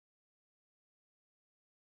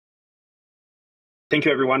Thank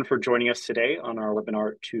you everyone for joining us today on our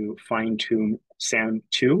webinar to fine-tune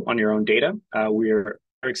SAM2 on your own data. We're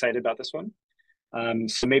very excited about this one.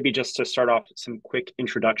 So maybe just to start off, some quick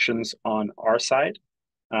introductions on our side.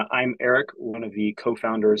 I'm Eric, one of the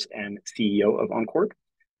co-founders and CEO of Encord,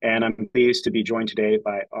 and I'm pleased to be joined today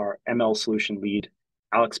by our ML solution lead,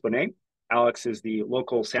 Alex Bonnet. Alex is the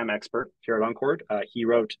local SAM expert here at Encord. He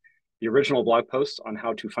wrote the original blog post on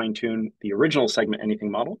how to fine-tune the original segment anything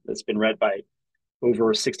model that's been read by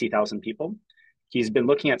over 60,000 people. He's been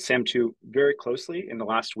looking at SAM2 very closely in the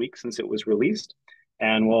last week since it was released,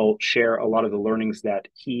 and will share a lot of the learnings that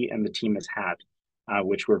he and the team has had,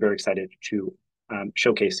 which we're very excited to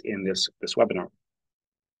showcase in this webinar.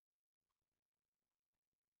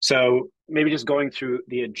 So maybe just going through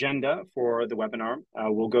the agenda for the webinar,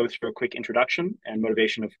 we'll go through a quick introduction and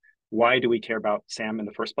motivation of why do we care about SAM in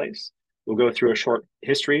the first place. We'll go through a short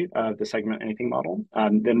history of the segment anything model.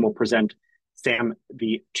 Then we'll present SAM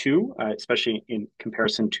v2, especially in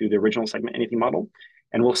comparison to the original segment anything model.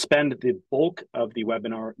 And we'll spend the bulk of the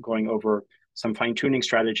webinar going over some fine-tuning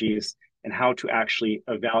strategies and how to actually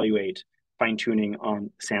evaluate fine-tuning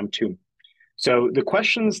on SAM2. So the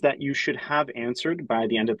questions that you should have answered by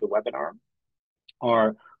the end of the webinar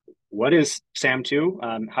are, what is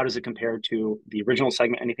SAM2? How does it compare to the original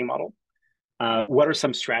segment anything model? What are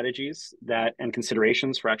some strategies and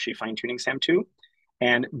considerations for actually fine-tuning SAM2?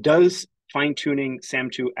 And does fine-tuning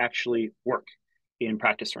SAM2 actually work in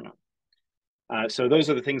practice or not? So those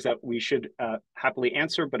are the things that we should happily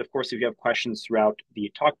answer. But of course, if you have questions throughout the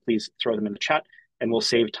talk, please throw them in the chat and we'll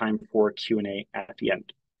save time for Q&A at the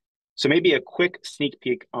end. So maybe a quick sneak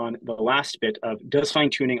peek on the last bit of, does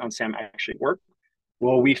fine-tuning on SAM actually work?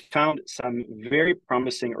 Well, we found some very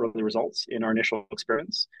promising early results in our initial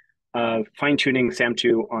experience of fine-tuning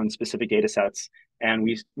SAM2 on specific data sets. And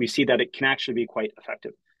we see that it can actually be quite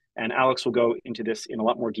effective. And Alex will go into this in a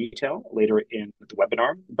lot more detail later in the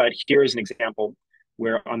webinar. But here is an example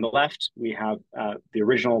where on the left, we have the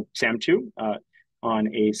original SAM2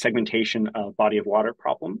 on a segmentation of body of water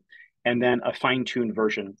problem, and then a fine-tuned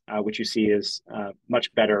version, which you see is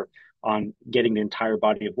much better on getting the entire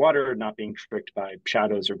body of water, not being tricked by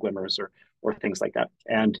shadows or glimmers or things like that.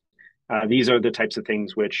 And these are the types of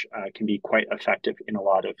things which can be quite effective in a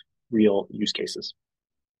lot of real use cases.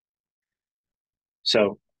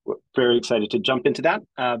 So we're very excited to jump into that.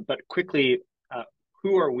 But quickly,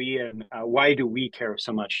 who are we and why do we care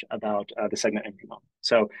so much about the segment anything model?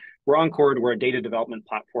 So we're Encord, we're a data development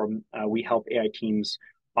platform. We help AI teams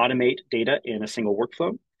automate data in a single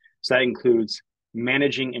workflow. So that includes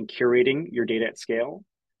managing and curating your data at scale,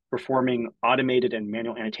 performing automated and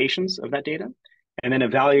manual annotations of that data, and then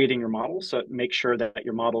evaluating your model. So make sure that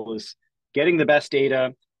your model is getting the best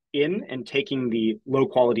data in and taking the low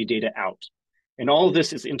quality data out. And all of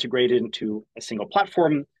this is integrated into a single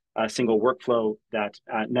platform, a single workflow that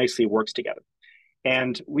nicely works together.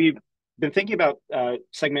 And we've been thinking about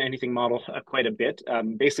segment anything model quite a bit,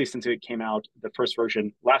 basically since it came out, the first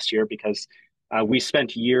version last year, because we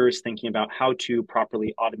spent years thinking about how to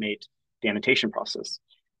properly automate the annotation process.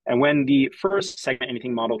 And when the first segment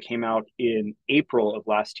anything model came out in April of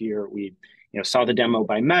last year, we saw the demo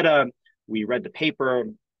by Meta, we read the paper,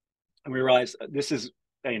 and we realized this is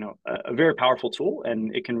a very powerful tool,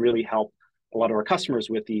 and it can really help a lot of our customers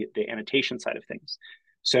with the annotation side of things.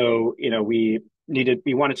 So we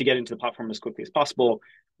wanted to get into the platform as quickly as possible.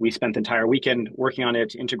 We spent the entire weekend working on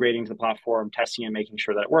it, integrating to the platform, testing and making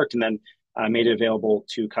sure that it worked, and then made it available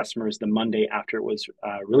to customers the Monday after it was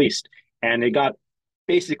released. And it got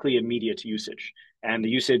basically immediate usage, and the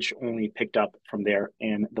usage only picked up from there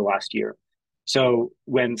in the last year. So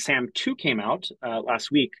when SAM2 came out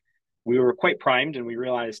last week, we were quite primed, and we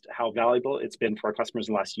realized how valuable it's been for our customers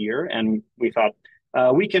in the last year. And we thought,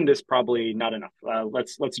 a weekend is probably not enough.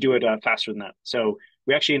 Let's do it faster than that. So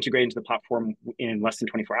we actually integrated into the platform in less than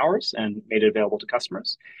 24 hours and made it available to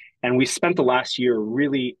customers. And we spent the last year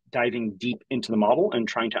really diving deep into the model and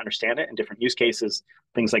trying to understand it in different use cases,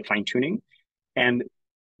 things like fine tuning. And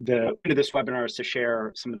the point of this webinar is to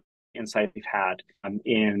share some of the insights we've had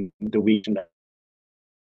in the week that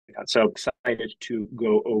we've had. So excited to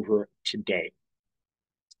go over today.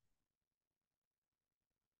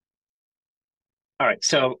 All right,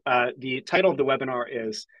 so the title of the webinar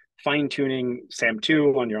is Fine-Tuning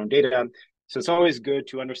SAM2 on Your Own Data. So it's always good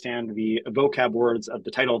to understand the vocab words of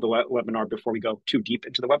the title of the webinar before we go too deep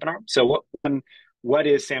into the webinar. So what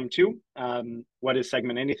is SAM2? What is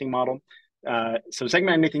Segment Anything Model? So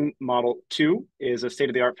Segment Anything Model 2 is a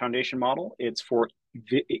state-of-the-art foundation model. It's for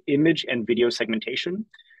image and video segmentation.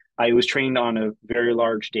 It was trained on a very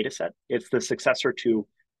large data set. It's the successor to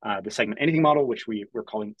the Segment Anything model, which we're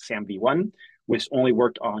calling SAM v1. which only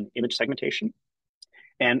worked on image segmentation.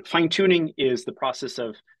 And fine-tuning is the process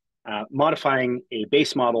of modifying a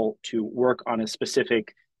base model to work on a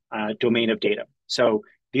specific domain of data. So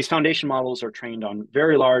these foundation models are trained on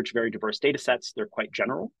very large, very diverse data sets. They're quite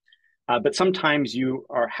general. But sometimes you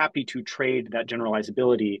are happy to trade that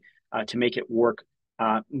generalizability to make it work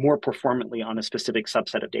more performantly on a specific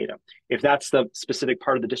subset of data. If that's the specific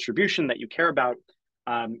part of the distribution that you care about,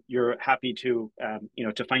 you're happy to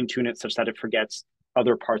to fine tune it such that it forgets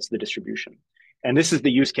other parts of the distribution. And this is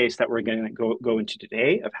the use case that we're going to go into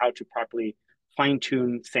today of how to properly fine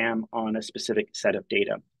tune SAM on a specific set of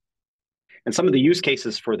data. And some of the use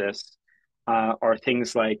cases for this are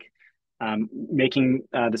things like making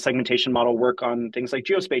the segmentation model work on things like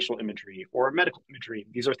geospatial imagery or medical imagery.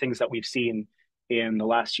 These are things that we've seen in the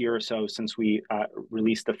last year or so since we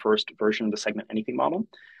released the first version of the Segment Anything model.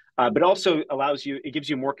 But also it gives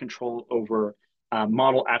you more control over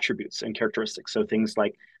model attributes and characteristics. So things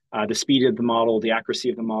like the speed of the model, the accuracy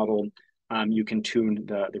of the model. You can tune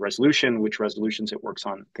the resolution, which resolutions it works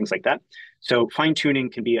on, things like that. So fine tuning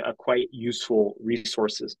can be a quite useful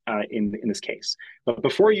resources in this case. But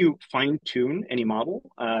before you fine tune any model,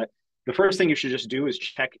 the first thing you should just do is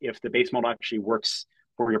check if the base model actually works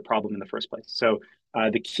for your problem in the first place. So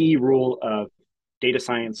the key rule of data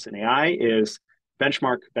science and AI is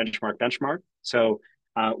benchmark, benchmark, benchmark. So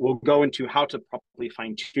we'll go into how to properly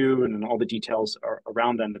fine tune and all the details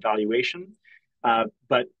around that evaluation.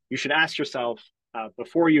 But you should ask yourself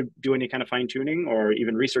before you do any kind of fine tuning or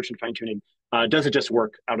even research and fine tuning, does it just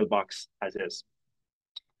work out of the box as is?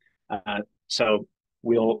 So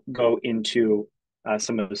we'll go into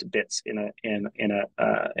some of those bits in a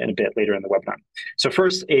bit later in the webinar. So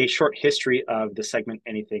first, a short history of the Segment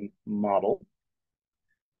Anything model.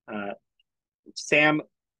 SAM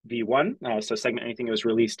v1, so Segment Anything, was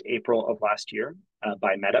released April of last year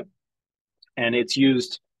by Meta, and it's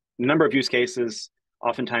used in a number of use cases.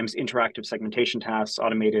 Oftentimes, interactive segmentation tasks,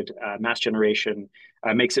 automated mass generation,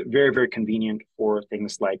 makes it very, very convenient for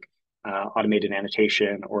things like automated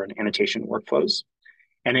annotation or an annotation workflows.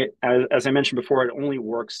 And it, as I mentioned before, it only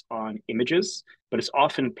works on images, but it's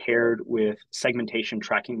often paired with segmentation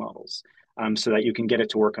tracking models so that you can get it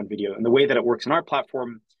to work on video. And the way that it works in our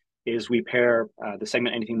platform is we pair the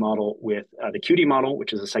Segment Anything model with the QD model,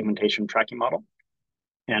 which is a segmentation tracking model.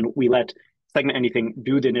 And we let Segment Anything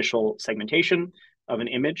do the initial segmentation of an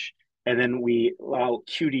image, and then we allow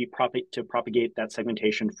QD to propagate that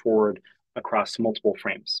segmentation forward across multiple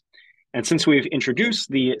frames. And since we've introduced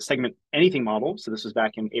the Segment Anything model, so this was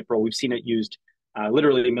back in April, we've seen it used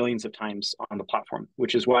literally millions of times on the platform,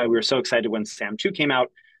 which is why we were so excited when SAM 2 came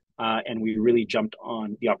out, and we really jumped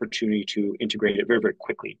on the opportunity to integrate it very, very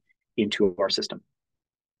quickly into our system.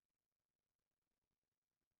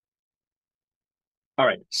 All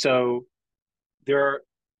right, so there are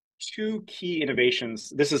two key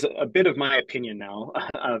innovations. This is a bit of my opinion now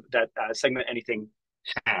that Segment Anything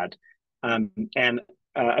had.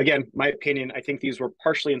 Again, my opinion, I think these were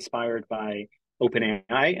partially inspired by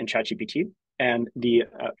OpenAI and ChatGPT. And the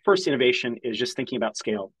first innovation is just thinking about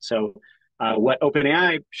scale. So what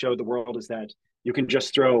OpenAI showed the world is that you can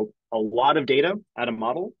just throw a lot of data at a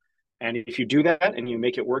model. And if you do that and you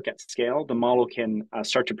make it work at scale, the model can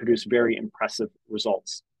start to produce very impressive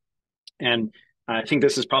results. And I think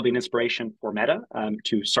this is probably an inspiration for Meta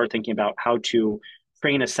to start thinking about how to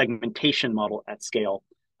train a segmentation model at scale,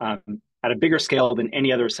 at a bigger scale than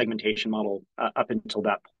any other segmentation model up until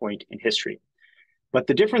that point in history. But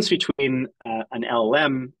the difference between an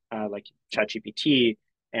LLM like ChatGPT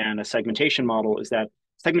and a segmentation model is that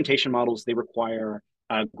segmentation models, they require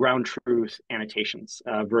ground truth annotations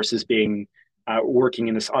versus being working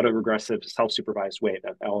in this autoregressive self-supervised way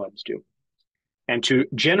that LLMs do. And to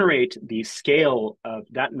generate the scale of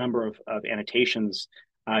that number of annotations,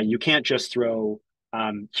 you can't just throw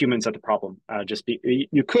humans at the problem.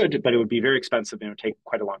 You could, but it would be very expensive and it would take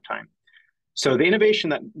quite a long time. So the innovation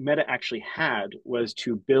that Meta actually had was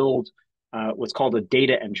to build what's called a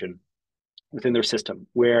data engine within their system,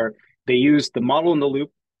 where they used the model in the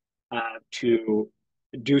loop to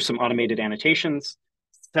do some automated annotations,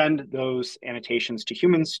 send those annotations to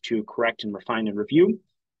humans to correct and refine and review,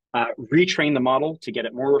 retrain the model to get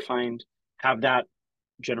it more refined, have that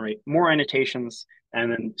generate more annotations,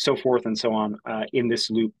 and then so forth and so on in this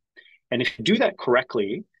loop. And if you do that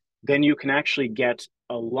correctly, then you can actually get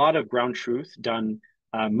a lot of ground truth done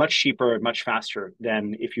much cheaper and much faster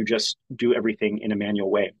than if you just do everything in a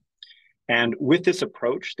manual way. And with this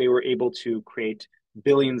approach, they were able to create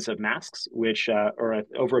billions of masks, which or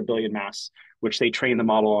over a billion masks, which they trained the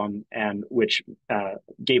model on, and which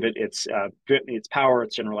gave it its power,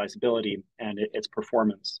 its generalizability, and its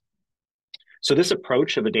performance. So this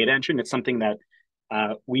approach of a data engine, it's something that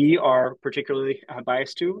we are particularly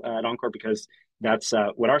biased to at Encore because that's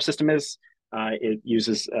what our system is. It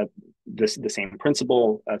uses the same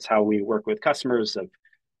principle. That's how we work with customers of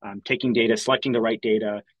taking data, selecting the right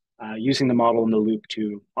data, using the model in the loop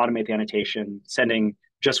to automate the annotation, sending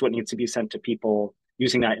just what needs to be sent to people,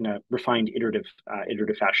 using that in a refined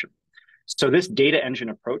iterative fashion. So this data engine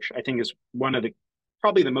approach, I think, is one of the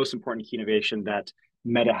probably the most important key innovation that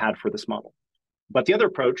Meta had for this model. But the other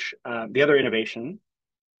approach, the other innovation,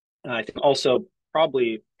 I think also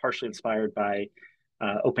probably partially inspired by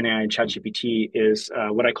OpenAI and ChatGPT is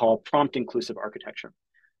what I call prompt inclusive architecture.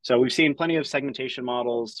 So we've seen plenty of segmentation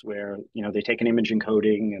models where they take an image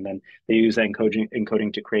encoding and then they use that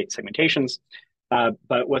encoding to create segmentations.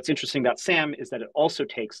 But what's interesting about SAM is that it also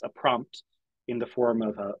takes a prompt in the form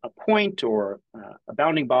of a point or a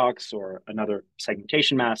bounding box or another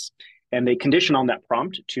segmentation mask, and they condition on that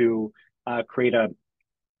prompt to create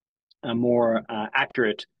a more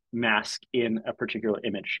accurate mask in a particular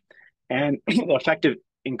image. And the effective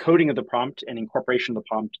encoding of the prompt and incorporation of the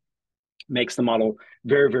prompt makes the model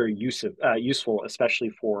very, very useful,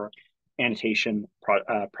 especially for annotation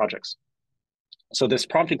projects. So this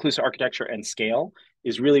prompt inclusive architecture and scale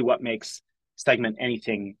is really what makes Segment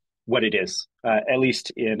Anything what it is, at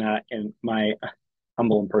least in my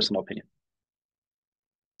humble and personal opinion.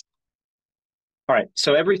 All right,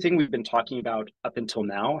 so everything we've been talking about up until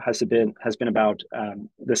now has been about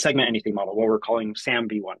the Segment Anything model, what we're calling SAM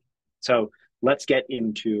v1. So let's get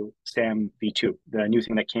into SAM v2, the new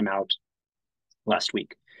thing that came out last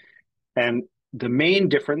week. And the main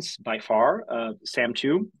difference by far of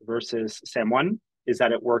SAM2 versus SAM1 is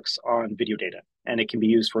that it works on video data and it can be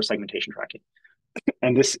used for segmentation tracking.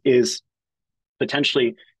 And this is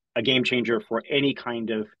potentially a game changer for any kind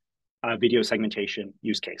of video segmentation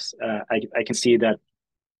use case. I can see that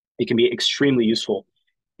it can be extremely useful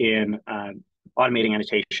in automating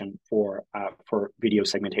annotation for video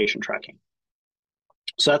segmentation tracking.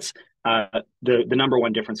 So that's the number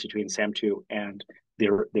one difference between SAM2 and the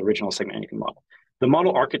original Segment Anything model. The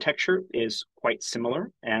model architecture is quite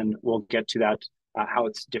similar, and we'll get to that, how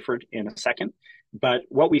it's different in a second. But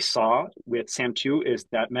what we saw with SAM2 is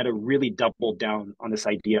that Meta really doubled down on this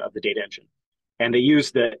idea of the data engine. And they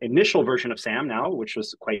used the initial version of SAM now, which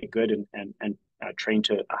was quite good and trained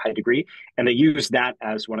to a high degree. And they used that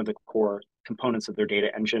as one of the core components of their data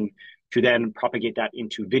engine to then propagate that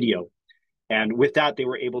into video. And with that, they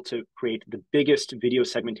were able to create the biggest video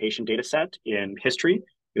segmentation data set in history.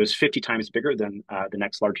 It was 50 times bigger than the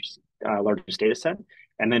next largest data set,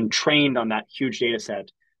 and then trained on that huge data set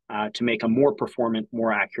to make a more performant,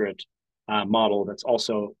 more accurate model that's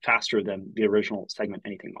also faster than the original Segment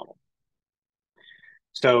Anything model.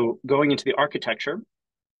 So going into the architecture,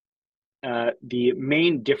 the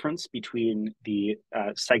main difference between the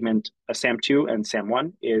SAM2 and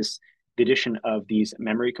SAM1 is the addition of these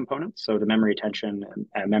memory components, so the memory attention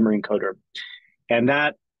and memory encoder. And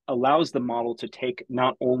that allows the model to take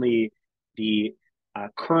not only the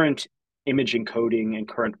current image encoding and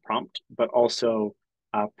current prompt, but also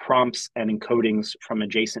prompts and encodings from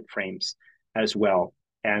adjacent frames as well,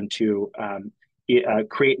 and to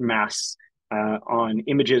create masks on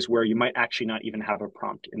images where you might actually not even have a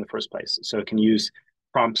prompt in the first place. So it can use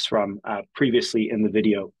prompts from previously in the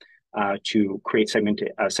video to create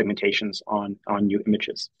segmentations on new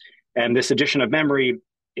images. And this addition of memory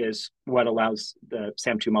is what allows the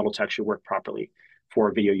SAM2 model to actually work properly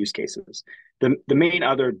for video use cases. The main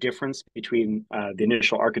other difference between the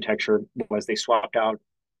initial architecture was they swapped out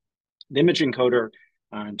the image encoder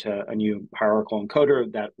to a new hierarchical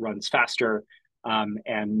encoder that runs faster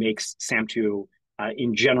and makes SAM2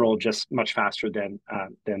 in general just much faster than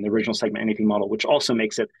the original Segment Anything model, which also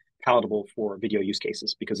makes it palatable for video use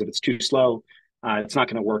cases, because if it's too slow, it's not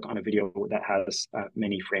going to work on a video that has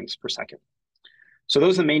many frames per second. So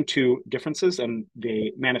those are the main two differences, and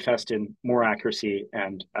they manifest in more accuracy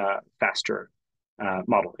and faster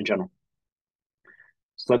model in general.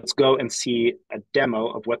 So let's go and see a demo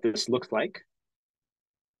of what this looks like.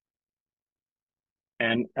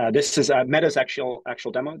 And this is Meta's actual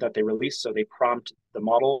demo that they released. So they prompt the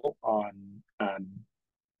model on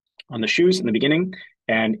the shoes in the beginning,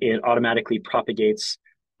 and it automatically propagates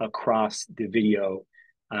across the video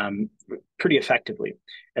pretty effectively.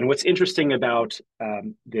 And what's interesting about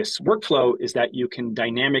this workflow is that you can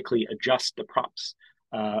dynamically adjust the prompts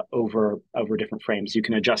over different frames. You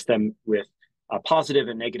can adjust them with positive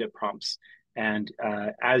and negative prompts. And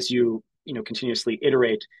as you continuously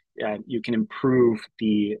iterate, you can improve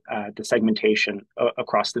the segmentation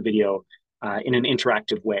across the video in an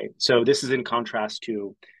interactive way. So this is in contrast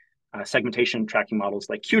to segmentation tracking models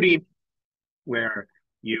like Qt, where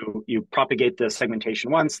you propagate the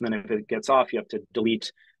segmentation once, and then if it gets off, you have to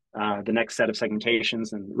delete the next set of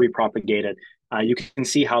segmentations and repropagate it. You can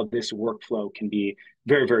see how this workflow can be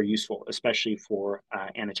very, very useful, especially for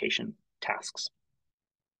annotation tasks.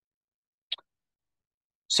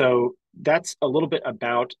 So that's a little bit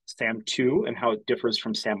about SAM2 and how it differs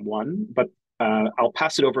from SAM1, but I'll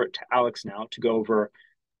pass it over to Alex now to go over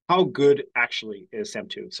how good actually is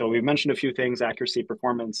SAM2. So we've mentioned a few things, accuracy,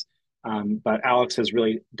 performance, but Alex has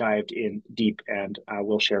really dived in deep and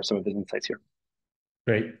will share some of his insights here.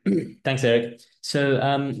 Great. Thanks, Eric. So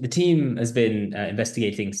the team has been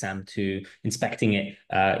investigating SAM2, inspecting it,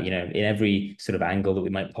 in every sort of angle that we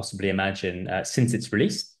might possibly imagine since its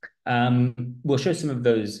release. We'll show some of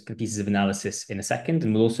those pieces of analysis in a second,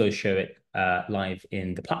 and we'll also show it live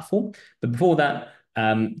in the platform. But before that,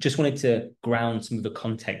 just wanted to ground some of the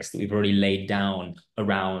context that we've already laid down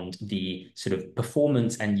around the sort of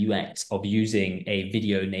performance and UX of using a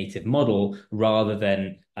video native model rather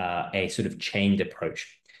than a sort of chained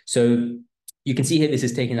approach. So you can see here, this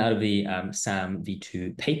is taken out of the SAM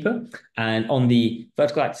v2 paper. And on the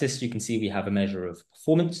vertical axis, you can see we have a measure of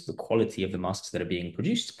performance, the quality of the masks that are being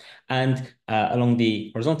produced. And along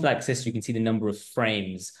the horizontal axis, you can see the number of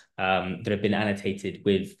frames that have been annotated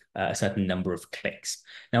with a certain number of clicks.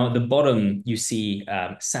 Now, at the bottom, you see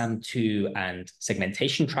SAM2 and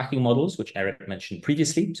segmentation tracking models, which Eric mentioned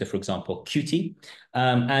previously. So, for example, Qt.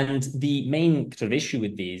 And the main sort of issue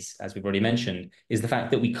with these, as we've already mentioned, is the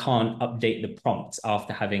fact that we can't update the prompts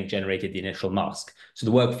after having generated the initial mask. So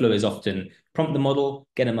the workflow is often prompt the model,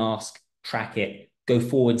 get a mask, track it, go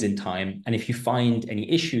forwards in time. And if you find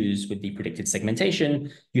any issues with the predicted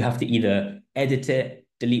segmentation, you have to either edit it,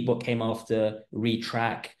 delete what came after,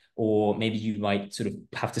 retrack, or maybe you might sort of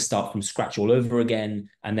have to start from scratch all over again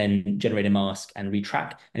and then generate a mask and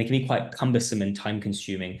retrack. And it can be quite cumbersome and time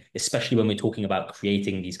consuming, especially when we're talking about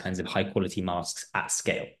creating these kinds of high quality masks at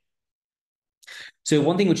scale. So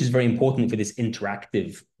one thing which is very important for this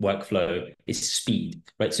interactive workflow is speed,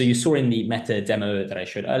 right? So you saw in the Meta demo that I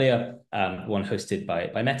showed earlier, one hosted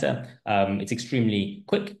by Meta, it's extremely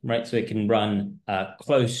quick, right? So it can run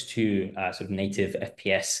close to sort of native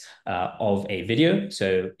FPS of a video.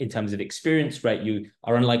 So in terms of experience, right, you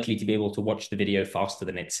are unlikely to be able to watch the video faster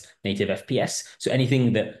than its native FPS. So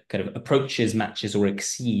anything that kind of approaches, matches, or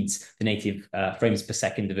exceeds the native frames per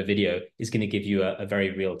second of a video is going to give you a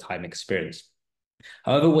very real-time experience.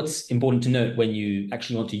 However, what's important to note when you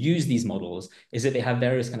actually want to use these models is that they have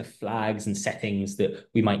various kind of flags and settings that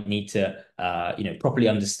we might need to properly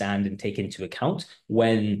understand and take into account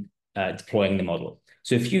when deploying the model.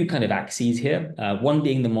 So a few kind of axes here, one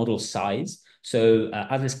being the model size. So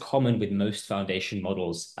as is common with most foundation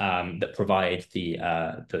models that provide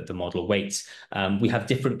the model weights, we have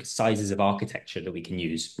different sizes of architecture that we can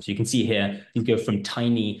use. So you can see here, you go from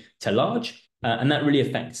tiny to large. And that really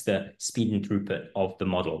affects the speed and throughput of the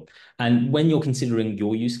model. And when you're considering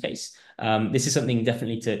your use case, this is something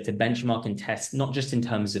definitely to benchmark and test, not just in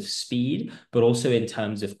terms of speed, but also in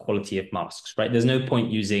terms of quality of masks, right? There's no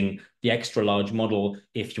point using the extra large model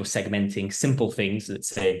if you're segmenting simple things, let's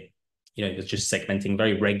say, you're just segmenting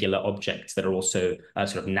very regular objects that are also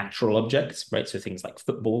sort of natural objects, right? So things like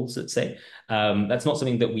footballs, let's say. That's not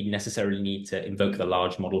something that we necessarily need to invoke the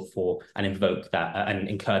large model for and invoke that and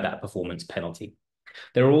incur that performance penalty.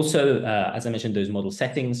 There are also, as I mentioned, those model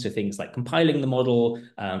settings, so things like compiling the model,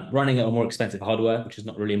 running a more expensive hardware, which is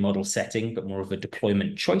not really a model setting, but more of a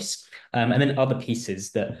deployment choice. And then other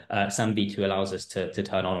pieces that SAM v2 allows us to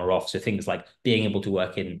turn on or off. So things like being able to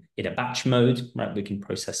work in a batch mode, right? We can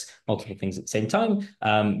process multiple things at the same time,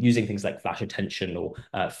 using things like flash attention or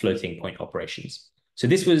floating point operations. So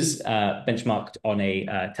this was benchmarked on a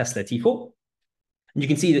Tesla T4. And you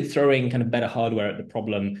can see that throwing kind of better hardware at the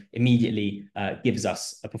problem immediately gives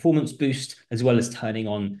us a performance boost, as well as turning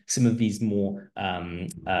on some of these more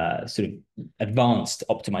sort of advanced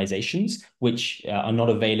optimizations, which are not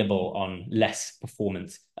available on less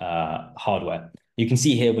performant hardware. You can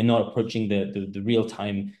see here, we're not approaching the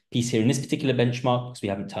real-time piece here in this particular benchmark because we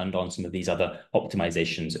haven't turned on some of these other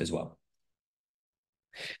optimizations as well.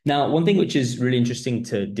 Now, one thing which is really interesting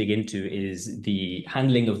to dig into is the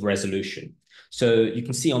handling of resolution. So you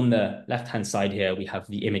can see on the left-hand side here, we have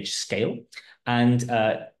the image scale, and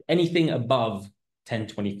anything above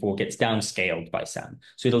 1024 gets downscaled by SAM.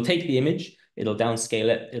 So it'll take the image, it'll downscale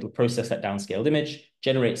it, it'll process that downscaled image,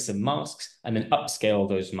 generate some masks, and then upscale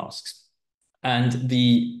those masks. And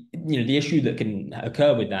the issue that can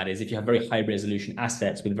occur with that is if you have very high resolution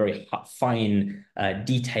assets with very fine,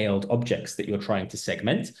 detailed objects that you're trying to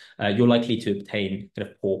segment, you're likely to obtain kind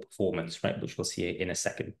of poor performance, right? Which we'll see in a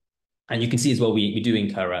second. And you can see as well, we do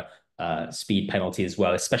incur speed penalty as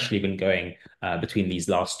well, especially when going between these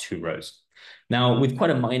last two rows. Now, with quite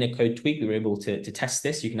a minor code tweak, we were able to test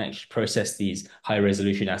this. You can actually process these high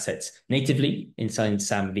resolution assets natively inside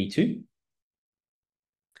SAM v2.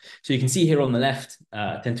 So you can see here on the left,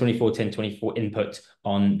 1024, 1024 input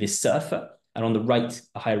on this surfer, and on the right,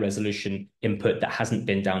 a high resolution input that hasn't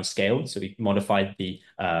been downscaled. So we've modified the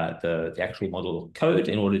actual model code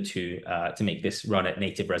in order to make this run at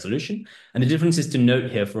native resolution. And the differences to note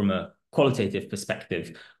here from a qualitative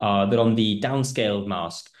perspective are that on the downscaled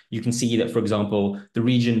mask, you can see that, for example, the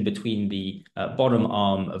region between the bottom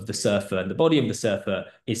arm of the surfer and the body of the surfer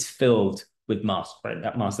is filled with mask, right?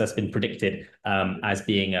 That mask that's been predicted as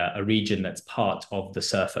being a region that's part of the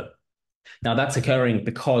surfer. Now that's occurring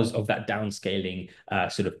because of that downscaling,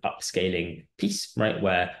 sort of upscaling piece, right,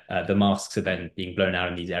 where the masks are then being blown out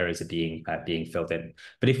and these areas are being filled in.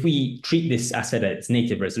 But if we treat this asset at its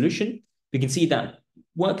native resolution, we can see that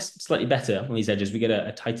works slightly better on these edges. We get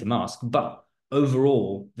a tighter mask, but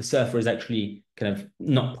overall, the surfer is actually kind of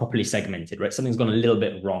not properly segmented, right? Something's gone a little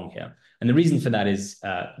bit wrong here. And the reason for that is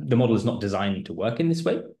the model is not designed to work in this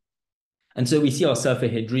way. And so we see our surfer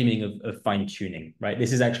here dreaming of fine tuning, right?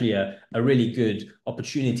 This is actually a really good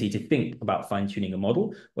opportunity to think about fine tuning a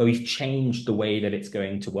model where we've changed the way that it's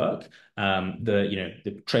going to work.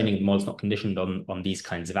 The training of the model is not conditioned on these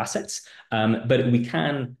kinds of assets, but we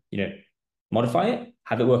can, modify it,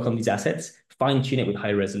 have it work on these assets, fine tune it with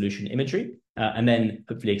high resolution imagery, and then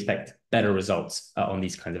hopefully expect better results on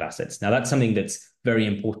these kinds of assets. Now, that's something that's very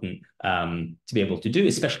important to be able to do,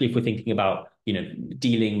 especially if we're thinking about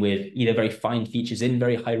dealing with either very fine features in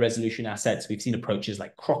very high resolution assets. We've seen approaches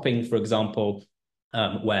like cropping, for example,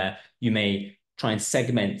 where you may try and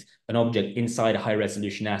segment an object inside a high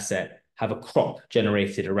resolution asset, have a crop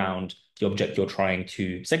generated around the object you're trying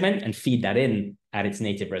to segment and feed that in at its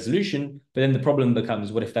native resolution. But then the problem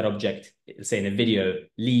becomes, what if that object, say in a video,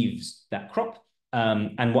 leaves that crop?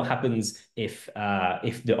 And what happens if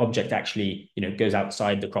the object actually goes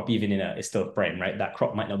outside the crop, even in a still frame, right? That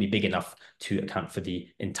crop might not be big enough to account for the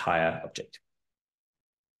entire object.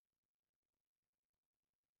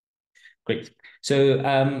 Great.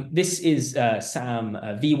 So this is SAM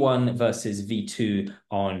V1 versus V2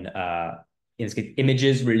 on in this case,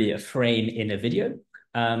 images, really a frame in a video.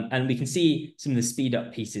 And we can see some of the speed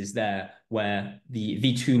up pieces there where the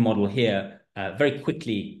V2 model here very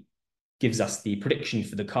quickly gives us the prediction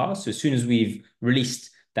for the car. So as soon as we've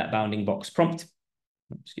released that bounding box prompt,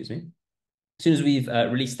 as soon as we've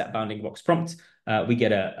released that bounding box prompt, we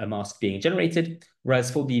get a mask being generated,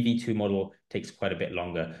 whereas for the V2 model, it takes quite a bit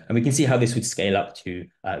longer. And we can see how this would scale up to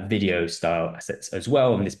video style assets as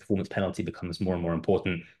well. And this performance penalty becomes more and more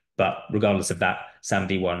important. But regardless of that, SAM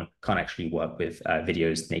V1 can't actually work with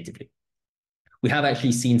videos natively. We have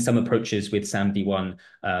actually seen some approaches with SAM V1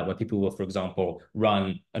 where people will, for example,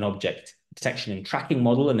 run an object detection and tracking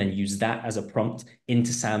model and then use that as a prompt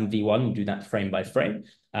into SAM V1 and do that frame by frame.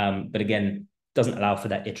 But again, doesn't allow for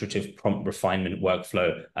that iterative prompt refinement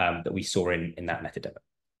workflow that we saw in that method demo.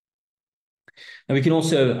 Now we can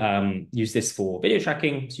also use this for video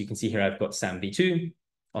tracking. So you can see here I've got SAM V2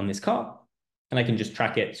 on this car, and I can just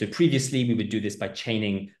track it. So previously we would do this by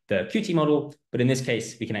chaining the Qt model, but in this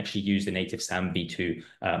case, we can actually use the native SAM V2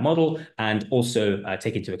 model and also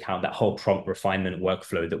take into account that whole prompt refinement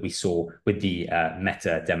workflow that we saw with the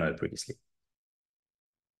Meta demo previously.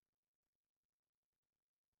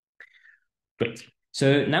 Great.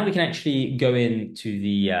 So now we can actually go into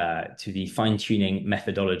the fine-tuning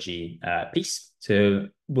methodology piece. So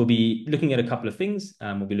we'll be looking at a couple of things.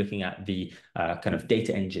 We'll be looking at the kind of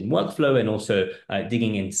data engine workflow and also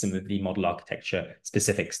digging into some of the model architecture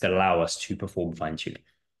specifics that allow us to perform fine-tuning.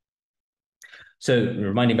 So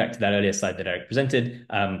reminding back to that earlier slide that Eric presented,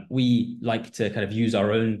 we like to kind of use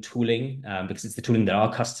our own tooling because it's the tooling that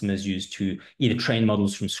our customers use to either train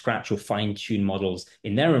models from scratch or fine-tune models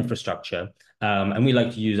in their infrastructure. And we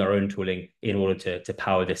like to use our own tooling in order to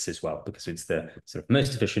power this as well, because it's the sort of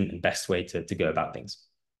most efficient and best way to go about things.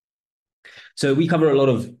 So we cover a lot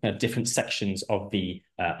of different sections of the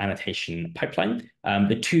annotation pipeline.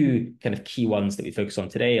 The two kind of key ones that we focus on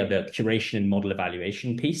today are the curation and model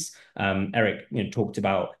evaluation piece. Eric talked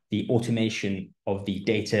about the automation of the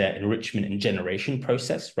data enrichment and generation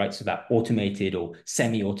process, right? So that automated or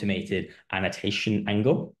semi-automated annotation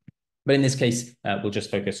angle. But in this case, we'll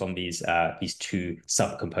just focus on these two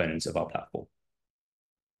subcomponents of our platform.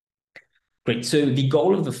 Great. So the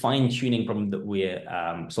goal of the fine-tuning problem that we're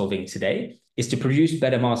solving today is to produce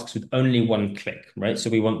better masks with only one click, right? So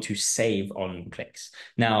we want to save on clicks.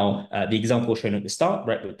 Now, the example shown at the start,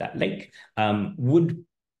 right, with that link, would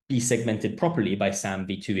be segmented properly by SAM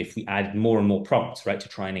v2 if we add more and more prompts, right, to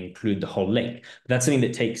try and include the whole link. But that's something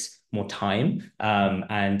that takes more time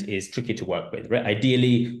and is tricky to work with, right?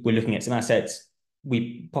 Ideally, we're looking at some assets,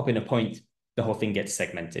 we pop in a point, the whole thing gets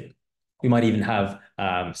segmented. We might even have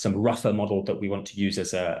some rougher model that we want to use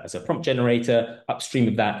as a prompt generator upstream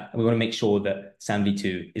of that. And we want to make sure that SAM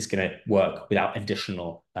v2 is going to work without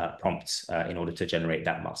additional prompts in order to generate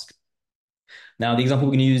that mask. Now, the example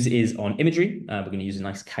we're going to use is on imagery. We're going to use a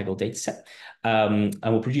nice Kaggle dataset, and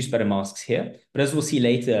we'll produce better masks here. But as we'll see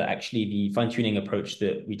later, actually, the fine-tuning approach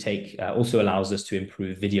that we take also allows us to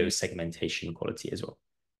improve video segmentation quality as well.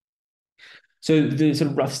 So the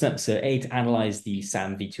sort of rough steps are A, to analyze the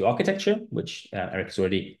SAM v2 architecture, which Eric has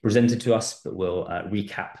already presented to us, but we'll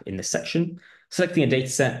recap in this section. Selecting a data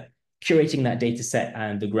set, curating that data set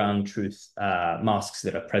and the ground truth masks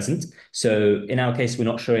that are present. So in our case, we're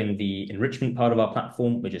not showing the enrichment part of our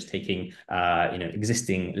platform. We're just taking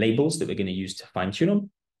existing labels that we're going to use to fine tune on.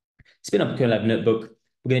 Spin up a Colab notebook.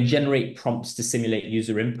 We're going to generate prompts to simulate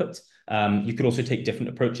user input. You could also take different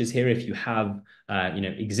approaches here. If you have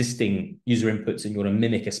existing user inputs and you want to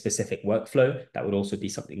mimic a specific workflow, that would also be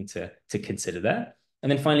something to consider there.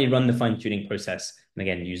 And then finally, run the fine-tuning process, and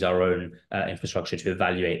again, use our own infrastructure to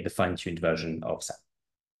evaluate the fine-tuned version of SAM.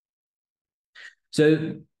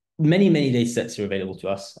 So many data sets are available to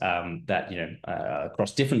us that,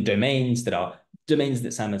 across different domains that are domains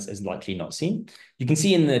that SAM has likely not seen. You can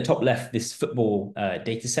see in the top left this football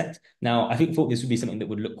data set. Now, I thought this would be something that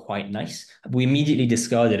would look quite nice. We immediately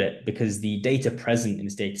discarded it because the data present in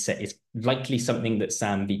this data set is likely something that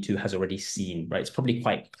SAM v2 has already seen, right? It's probably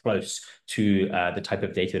quite close to the type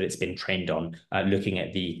of data that it's been trained on, looking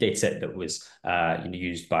at the data set that was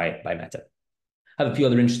used by Meta. I have a few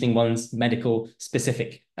other interesting ones, medical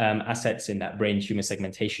specific assets in that brain tumor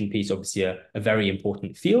segmentation piece, obviously a very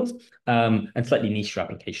important field, and slightly niche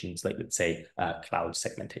applications like, let's say, cloud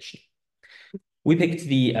segmentation. We picked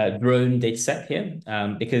the drone data set here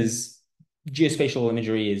because geospatial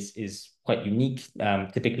imagery is quite unique.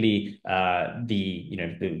 Typically,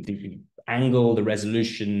 the angle, the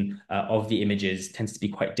resolution of the images tends to be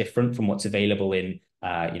quite different from what's available in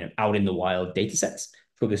out in the wild data sets.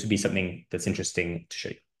 Thought this would be something that's interesting to show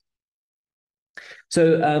you.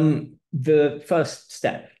 So the first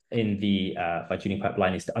step in the fine-tuning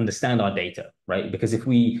pipeline is to understand our data, right? Because if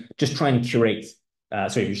we just try and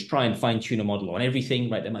just try and fine-tune a model on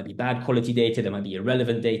everything, right? There might be bad quality data, there might be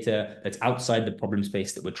irrelevant data that's outside the problem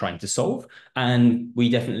space that we're trying to solve. And we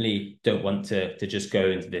definitely don't want to just go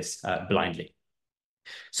into this blindly.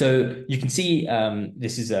 So you can see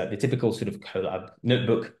this is the typical sort of Colab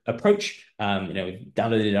notebook approach. We've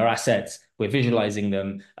downloaded our assets, we're visualizing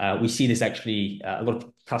them. We see this actually, a lot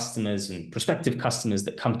of customers and prospective customers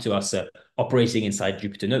that come to us are operating inside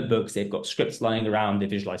Jupyter notebooks. They've got scripts lying around, they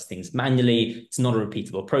visualize things manually. It's not a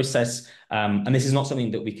repeatable process. And this is not something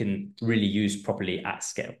that we can really use properly at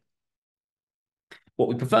scale. What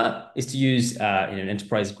we prefer is to use an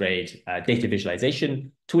enterprise-grade data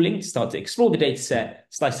visualization tooling to start to explore the data set,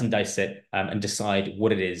 slice and dice it, and decide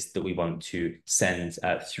what it is that we want to send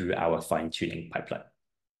through our fine-tuning pipeline.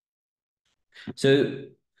 So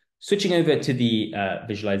switching over to the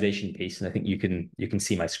visualization piece, and I think you can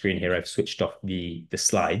see my screen here. I've switched off the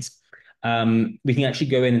slides. We can actually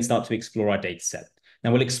go in and start to explore our data set.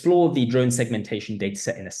 Now, we'll explore the drone segmentation data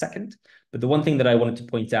set in a second. But the one thing that I wanted to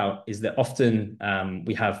point out is that often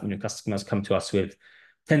we have customers come to us with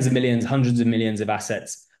tens of millions, hundreds of millions of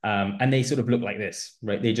assets, and they sort of look like this,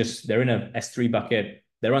 right? They're in a S3 bucket,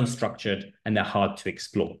 they're unstructured, and they're hard to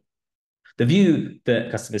explore. The view that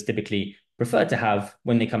customers typically prefer to have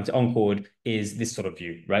when they come to OnCord is this sort of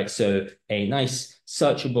view, right? So a nice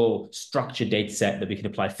searchable structured data set that we can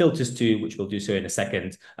apply filters to, which we'll do so in a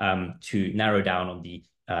second, to narrow down on the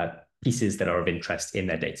pieces that are of interest in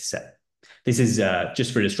their data set. This is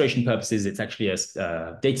just for illustration purposes. It's actually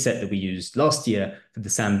a data set that we used last year for the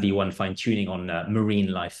SAM v1 fine-tuning on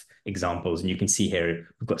marine life examples. And you can see here,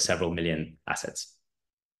 we've got several million assets.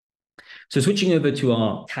 So switching over to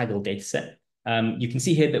our Kaggle data set, you can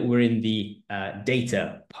see here that we're in the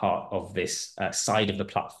data part of this side of the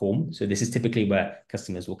platform. So this is typically where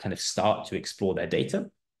customers will kind of start to explore their data.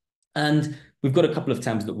 And we've got a couple of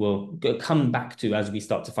tabs that we'll come back to as we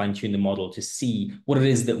start to fine-tune the model to see what it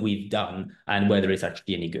is that we've done and whether it's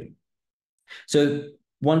actually any good. So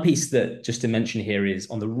one piece that just to mention here is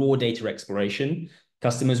on the raw data exploration,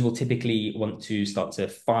 customers will typically want to start to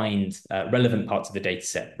find relevant parts of the data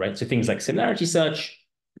set, right? So things like similarity search,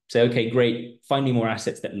 say, okay, great, find me more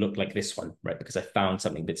assets that look like this one, right? Because I found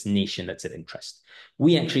something that's niche and that's of interest.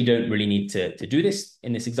 We actually don't really need to do this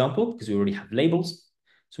in this example because we already have labels.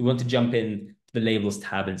 So we want to jump in the labels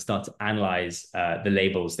tab and start to analyze the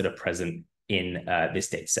labels that are present in this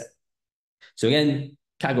data set. So again,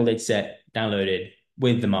 Kaggle data set downloaded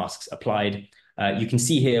with the masks applied. You can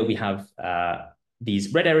see here we have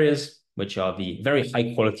these red areas, which are the very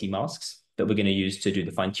high quality masks that we're going to use to do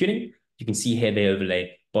the fine tuning. You can see here they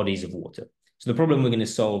overlay bodies of water. So the problem we're going to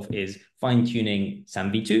solve is fine tuning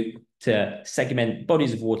SAM-v2 to segment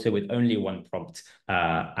bodies of water with only one prompt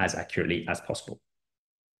as accurately as possible.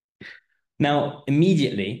 Now,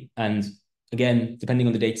 immediately, and again, depending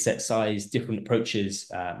on the data set size, different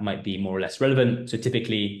approaches might be more or less relevant. So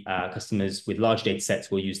typically, customers with large data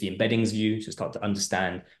sets will use the embeddings view to start to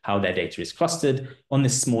understand how their data is clustered. On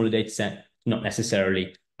this smaller data set, not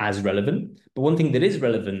necessarily as relevant. But one thing that is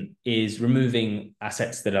relevant is removing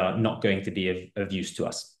assets that are not going to be of use to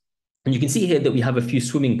us. And you can see here that we have a few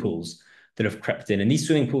swimming pools that have crept in. And these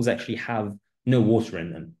swimming pools actually have no water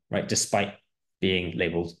in them, right? Despite being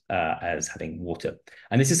labeled as having water.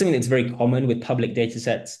 And this is something that's very common with public data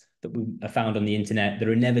sets that we have found on the internet that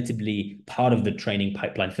are inevitably part of the training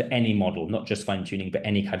pipeline for any model, not just fine tuning, but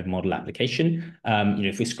any kind of model application.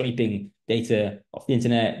 If we're scraping data off the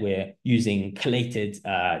internet, we're using collated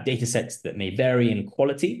data sets that may vary in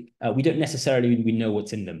quality. We don't necessarily know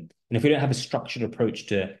what's in them. And if we don't have a structured approach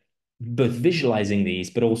to both visualizing these,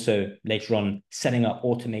 but also later on setting up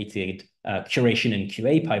automated curation and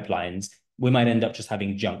QA pipelines, we might end up just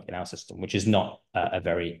having junk in our system, which is not a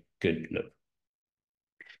very good look.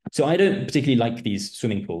 So I don't particularly like these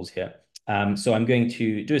swimming pools here. So I'm going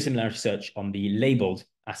to do a similarity search on the labeled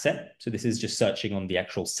asset. So this is just searching on the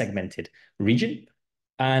actual segmented region.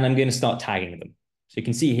 And I'm going to start tagging them. So you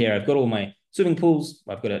can see here, I've got all my swimming pools.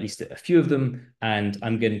 I've got at least a few of them, and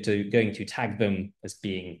I'm going to tag them as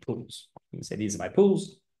being pools. You can say these are my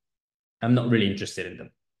pools. I'm not really interested in them.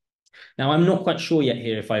 Now, I'm not quite sure yet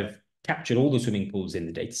here if I've captured all the swimming pools in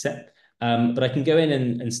the data set, but I can go in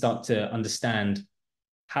and start to understand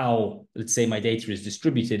how, let's say, my data is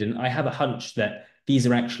distributed. And I have a hunch that these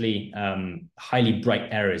are actually highly bright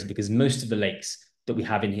areas because most of the lakes that we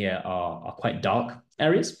have in here are quite dark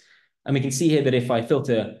areas. And we can see here that if I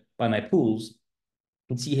filter by my pools,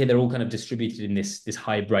 you can see here they're all kind of distributed in this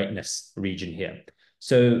high brightness region here.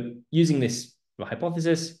 So using this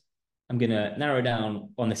hypothesis, I'm going to narrow down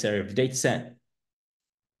on this area of the data set.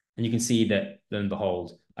 And you can see that, lo and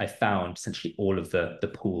behold, I found essentially all of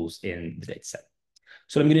the pools in the data set.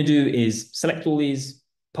 So what I'm going to do is select all these,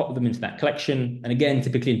 pop them into that collection. And again,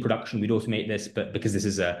 typically in production, we'd automate this, but because this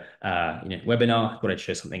is a webinar, I thought I'd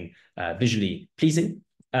show something visually pleasing.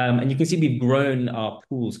 And you can see we've grown our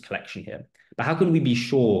pools collection here. But how can we be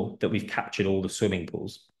sure that we've captured all the swimming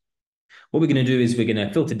pools? What we're going to do is we're going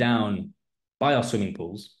to filter down by our swimming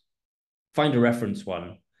pools, find a reference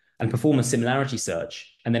one, and perform a similarity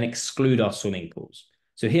search, and then exclude our swimming pools.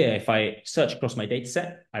 So here, if I search across my data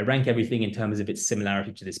set, I rank everything in terms of its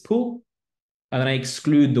similarity to this pool, and then I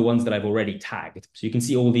exclude the ones that I've already tagged. So you can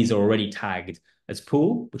see all these are already tagged as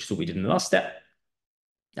pool, which is what we did in the last step.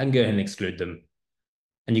 I can go ahead and exclude them.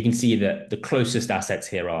 And you can see that the closest assets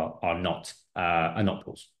here are not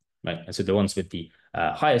pools, right? And so the ones with the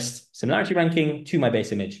highest similarity ranking to my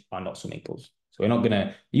base image are not swimming pools. So we're not going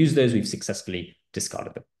to use those. We've successfully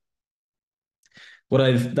discarded them. What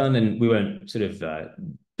I've done, and we won't sort of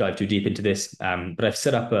dive too deep into this, but I've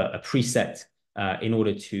set up a preset in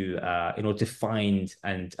order to find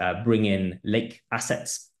and bring in lake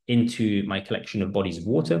assets into my collection of bodies of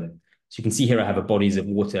water. So you can see here I have a bodies of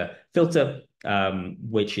water filter,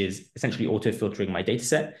 which is essentially auto-filtering my data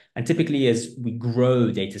set. And typically as we grow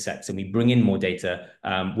data sets and we bring in more data,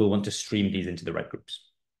 we'll want to stream these into the right groups.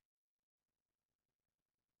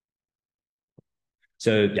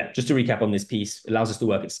 So yeah, just to recap on this piece, it allows us to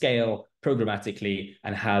work at scale, programmatically,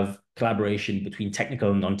 and have collaboration between technical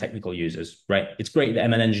and non-technical users, right? It's great that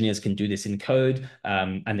ML engineers can do this in code,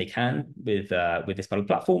 and they can with this kind of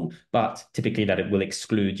platform, but typically that it will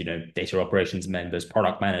exclude, data operations members,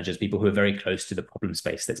 product managers, people who are very close to the problem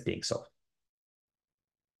space that's being solved.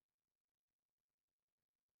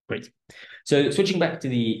 Great. So switching back to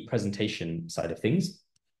the presentation side of things,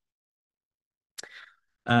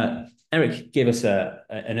 Eric gave us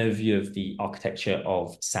an overview of the architecture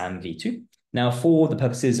of SAM-v2. Now, for the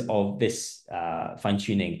purposes of this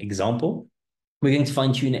fine-tuning example, we're going to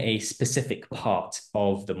fine-tune a specific part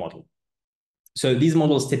of the model. So these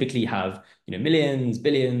models typically have millions,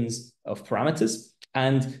 billions of parameters.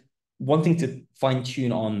 And one thing to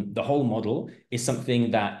fine-tune on the whole model is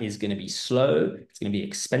something that is going to be slow. It's going to be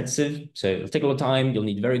expensive. So it'll take a lot of time. You'll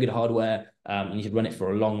need very good hardware. You need to run it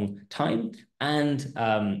for a long time.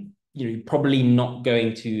 And you're probably not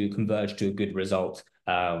going to converge to a good result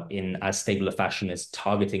in as stable a fashion as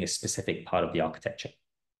targeting a specific part of the architecture.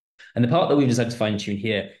 And the part that we've decided to fine tune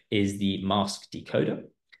here is the mask decoder.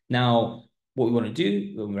 Now, what we want to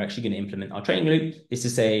do when we're actually going to implement our training loop is to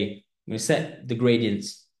say, we're going to set the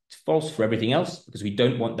gradients to false for everything else because we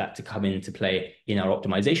don't want that to come into play in our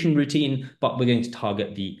optimization routine, but we're going to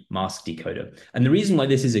target the mask decoder. And the reason why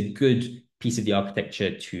this is a good piece of the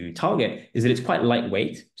architecture to target is that it's quite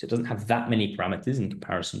lightweight, so it doesn't have that many parameters in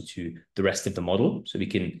comparison to the rest of the model. So we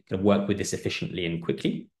can kind of work with this efficiently and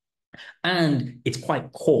quickly. And it's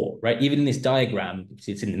quite core, right? Even in this diagram,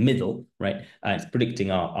 it's in the middle, right? It's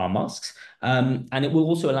predicting our masks. And it will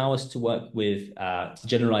also allow us to work with, to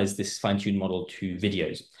generalize this fine-tuned model to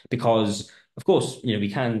videos. Because, of course, you know,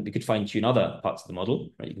 we could fine-tune other parts of the model,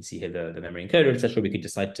 right? You can see here the memory encoder, etc. We could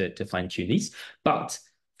decide to fine-tune these. But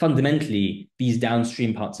fundamentally, these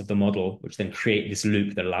downstream parts of the model, which then create this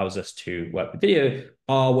loop that allows us to work with video,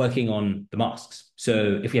 are working on the masks.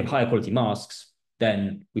 So if we have higher quality masks,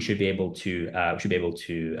 then we should be able to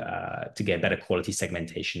get better quality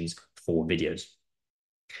segmentations for videos.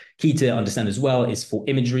 Key to understand as well is for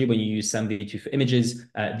imagery, when you use SAMV2 for images,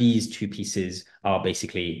 these two pieces are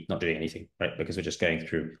basically not doing anything, right? Because we're just going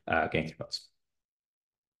through parts.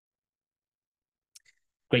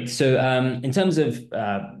 Great. So in terms of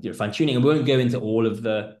fine tuning, I won't go into all of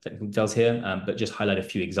the technical details here, but just highlight a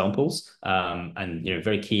few examples. And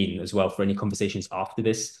very keen as well for any conversations after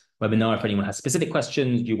this webinar. If anyone has specific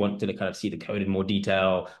questions, you want to kind of see the code in more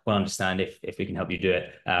detail, want to understand if we can help you do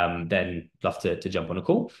it, then love to jump on a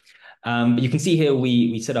call. But you can see here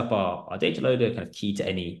we set up our data loader, kind of key to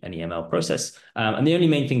any ML process. And the only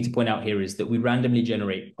main thing to point out here is that we randomly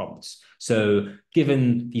generate prompts. So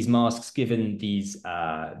given these masks, given these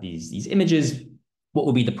images, what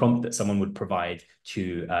would be the prompt that someone would provide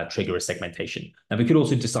to trigger a segmentation? Now, we could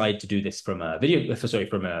also decide to do this from a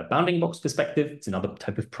from a bounding box perspective. It's another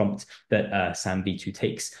type of prompt that SAMV2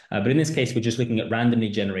 takes. But in this case, we're just looking at randomly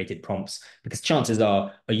generated prompts because chances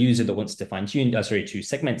are a user that wants to to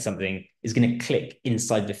segment something is going to click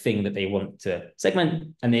inside the thing that they want to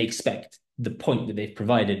segment, and they expect the point that they've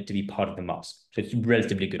provided to be part of the mask. So it's a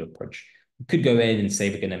relatively good approach. We could go in and say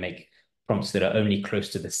we're going to make prompts that are only close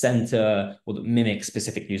to the center or that mimic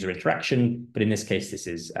specific user interaction. But in this case, this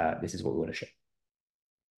is what we want to show.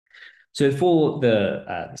 So for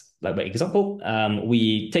the lightweight example,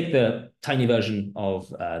 we take the tiny version of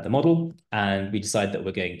the model and we decide that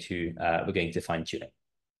we're going to fine tune it.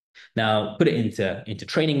 Now put it into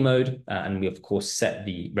training mode, and we of course set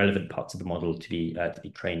the relevant parts of the model to be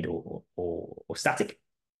trained or static.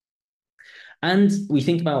 And we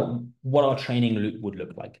think about what our training loop would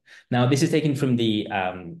look like. Now, this is taken from the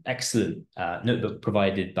excellent notebook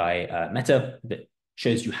provided by Meta that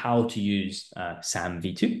shows you how to use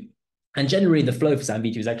SAMV2. And generally, the flow for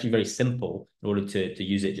SAMV2 is actually very simple in order to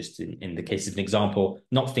use it just in the case of an example,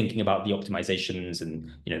 not thinking about the optimizations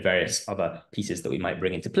and various other pieces that we might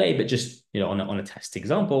bring into play, but just on a test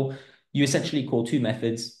example, you essentially call two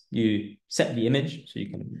methods. You set the image, so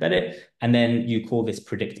you can embed it, and then you call this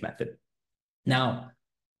predict method. Now,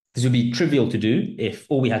 this would be trivial to do if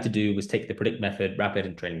all we had to do was take the predict method, wrap it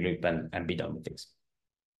in training loop, and be done with things.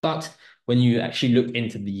 But when you actually look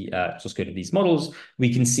into the source code of these models,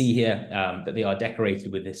 we can see here that they are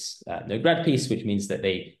decorated with this Node-RED piece, which means that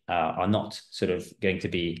they are not sort of going to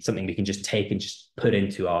be something we can just take and just put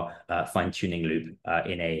into our fine-tuning loop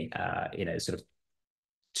in a sort of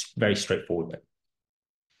very straightforward way.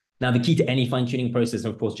 Now, the key to any fine-tuning process,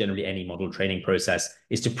 and of course, generally any model training process,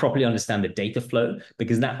 is to properly understand the data flow,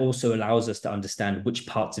 because that also allows us to understand which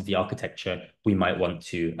parts of the architecture we might want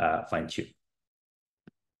to fine-tune.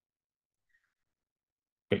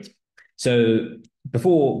 Great. So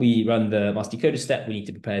before we run the master decoder step, we need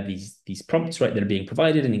to prepare these prompts, right, that are being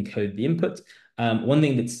provided and encode the input. One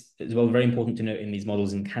thing that's as well very important to note in these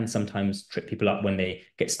models and can sometimes trip people up when they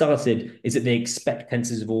get started is that they expect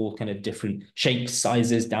tensors of all kind of different shapes,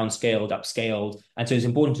 sizes, downscaled, upscaled. And so it's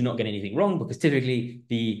important to not get anything wrong, because typically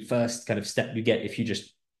the first kind of step you get if you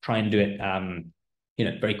just try and do it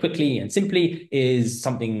very quickly and simply is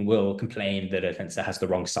something will complain that a tensor has the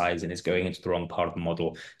wrong size and is going into the wrong part of the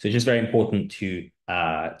model. So it's just very important to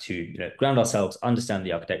ground ourselves, understand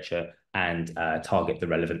the architecture, and target the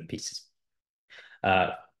relevant pieces.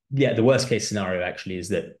 The worst case scenario actually is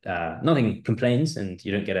that nothing complains and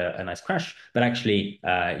you don't get a nice crash, but actually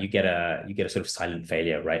you get a sort of silent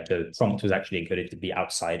failure, right? The prompt was actually encoded to be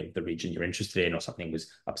outside of the region you're interested in, or something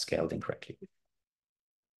was upscaled incorrectly.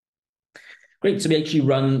 Great, so we actually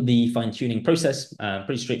run the fine-tuning process,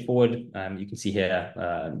 pretty straightforward. You can see here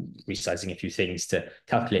resizing a few things to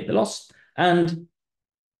calculate the loss. And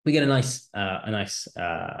we get a nice kind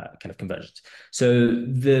of convergence. So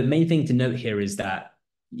the main thing to note here is that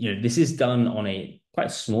this is done on a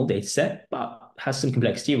quite small data set, but has some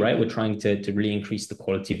complexity, right? We're trying to really increase the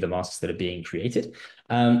quality of the masks that are being created,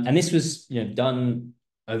 and this was done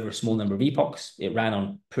over a small number of epochs. It ran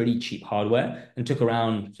on pretty cheap hardware and took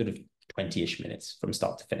around sort of 20-ish minutes from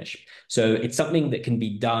start to finish. So it's something that can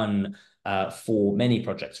be done for many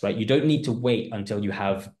projects, right? You don't need to wait until you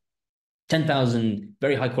have 10,000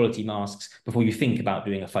 very high quality masks before you think about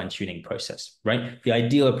doing a fine tuning process, right? The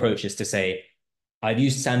ideal approach is to say, I've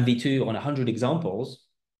used SAMv2 on 100 examples.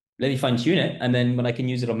 Let me fine tune it. And then when I can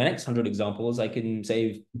use it on my next 100 examples, I can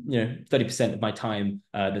save 30% of my time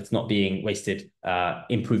that's not being wasted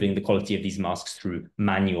improving the quality of these masks through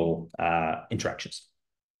manual interactions.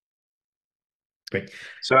 Great.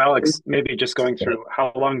 So Alex, maybe just going through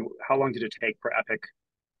how long did it take per epoch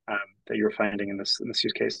that you were finding in this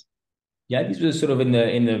use case? Yeah, these were sort of in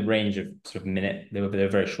the range of sort of a minute. They were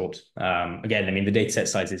very short. Again, I mean, the data set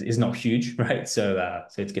size is not huge, right? So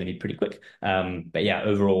it's going to be pretty quick. But yeah,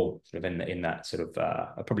 overall, sort of in that sort of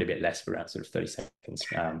probably a bit less, around sort of 30 seconds.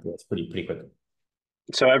 But it's pretty quick.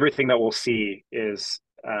 So everything that we'll see is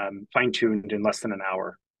fine tuned in less than an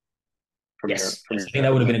hour from Yes, your I think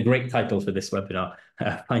that would have been a great title for this webinar.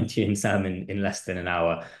 Fine tune SAM in less than an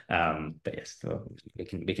hour. But yes, so we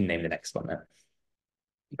can name the next one there.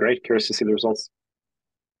 Great, curious to see the results.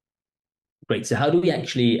 Great. So how do we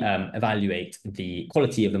actually evaluate the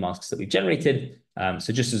quality of the masks that we've generated?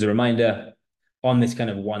 So just as a reminder, on this kind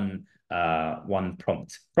of one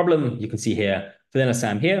prompt problem, you can see here vanilla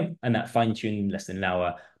SAM here, and that fine-tuned less than an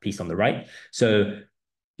hour piece on the right. So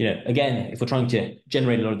again, if we're trying to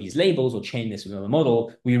generate a lot of these labels or chain this with another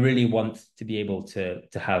model, we really want to be able to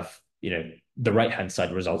have the right-hand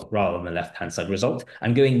side result rather than the left-hand side result.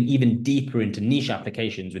 And going even deeper into niche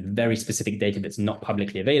applications with very specific data that's not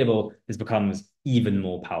publicly available, this becomes even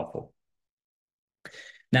more powerful.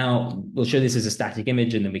 Now, we'll show this as a static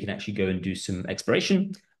image, and then we can actually go and do some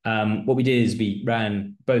exploration. What we did is we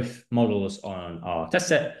ran both models on our test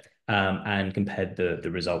set and compared the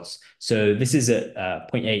results. So this is at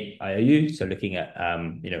 0.8 IOU, so looking at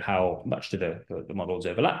how much do the models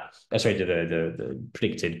overlap. Sorry, do the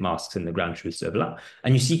predicted masks and the ground truths overlap,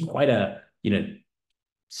 and you see quite a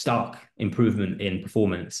stark improvement in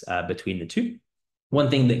performance between the two. One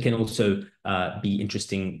thing that can also be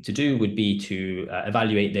interesting to do would be to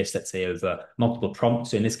evaluate this, let's say, over multiple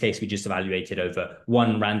prompts. So in this case, we just evaluated over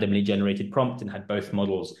one randomly generated prompt and had both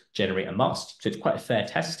models generate a mask. So it's quite a fair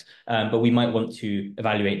test, but we might want to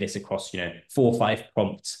evaluate this across 4 or 5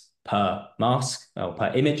 prompts per mask or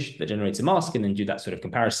per image that generates a mask, and then do that sort of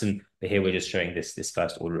comparison. But here we're just showing this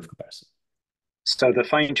first order of comparison. So the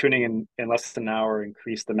fine tuning in less than an hour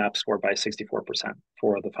increased the map score by 64%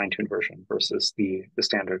 for the fine tuned version versus the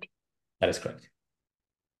standard. That is correct.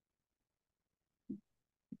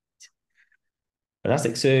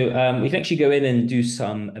 Fantastic. So we can actually go in and do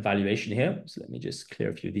some evaluation here. So let me just clear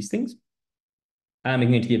a few of these things. And we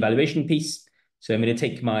can go into the evaluation piece. So I'm going to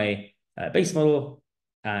take my base model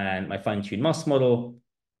and my fine-tuned mask model,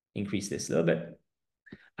 increase this a little bit.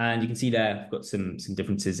 And you can see there, I've got some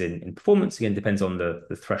differences in performance. Again, depends on the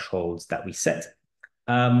thresholds that we set.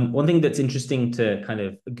 One thing that's interesting to kind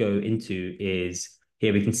of go into is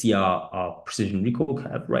here we can see our precision recall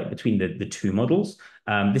curve right between the two models.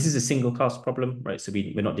 This is a single class problem, right? So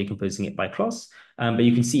we're not decomposing it by class. But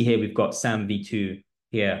you can see here we've got SAMv2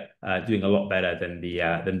 here doing a lot better than the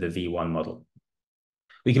V1 model.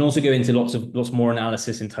 We can also go into lots more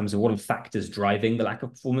analysis in terms of what are the factors driving the lack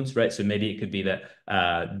of performance, right? So maybe it could be that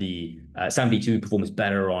the SAMv2 performs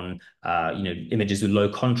better on images with low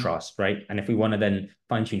contrast, right? And if we want to then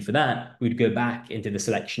fine tune for that, we'd go back into the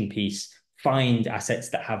selection piece, find assets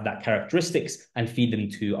that have that characteristics and feed them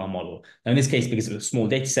to our model. Now, in this case, because it's a small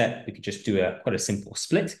data set, we could just do quite a simple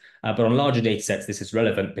split. But on larger data sets, this is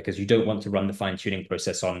relevant because you don't want to run the fine tuning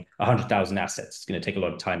process on 100,000 assets. It's going to take a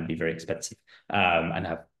lot of time and be very expensive and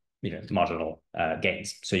have marginal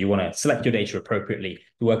gains. So you want to select your data appropriately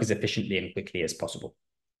to work as efficiently and quickly as possible.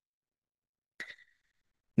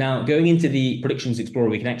 Now, going into the Predictions Explorer,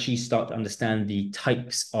 we can actually start to understand the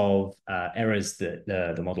types of errors that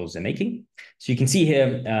the models are making. So you can see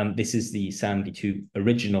here, this is the SAMv2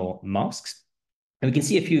 original masks. And we can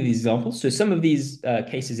see a few of these examples. So some of these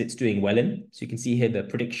cases it's doing well in. So you can see here the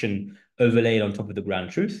prediction overlaid on top of the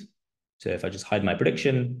ground truth. So if I just hide my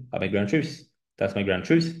prediction, hide my ground truth, that's my ground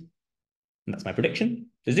truth, and that's my prediction.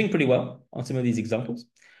 So it's doing pretty well on some of these examples.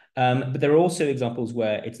 But there are also examples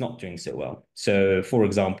where it's not doing so well. So for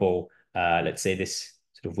example, let's say this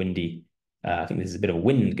sort of windy, I think there's a bit of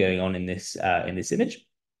wind going on in this image.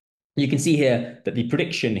 You can see here that the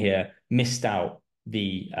prediction here missed out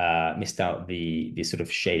the sort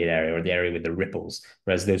of shaded area or the area with the ripples,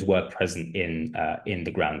 whereas those were present in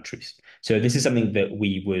the ground truth. So this is something that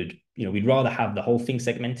we would, we'd rather have the whole thing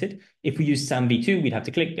segmented. If we use SAMV2, we'd have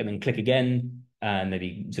to click and then click again, and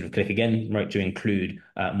maybe sort of click again, right, to include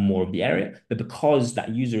more of the area. But because that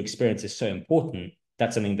user experience is so important,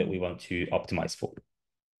 that's something that we want to optimize for.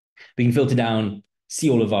 We can filter down, see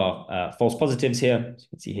all of our false positives here. So you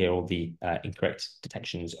can see here all the incorrect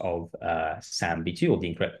detections of SAMV2, or the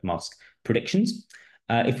incorrect mask predictions.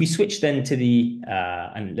 If we switch then to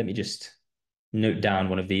and let me just note down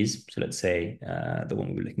one of these. So let's say the one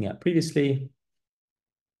we were looking at previously.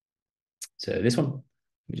 So this one,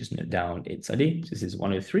 let me just note down its ID. So this is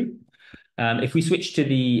 103. If we switch to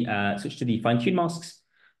the fine-tune masks,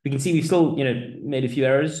 we can see we've still made a few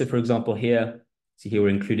errors. So for example, here we're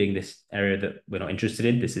including this area that we're not interested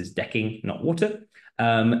in. This is decking, not water,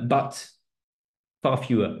 but far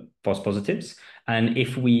fewer false positives. And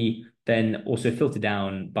if we then also filter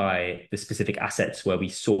down by the specific assets where we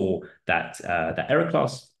saw that error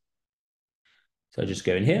class, so I'll just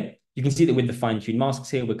go in here. You can see that with the fine-tuned masks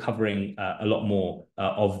here, we're covering a lot more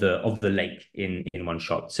of the lake in one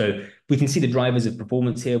shot. So we can see the drivers of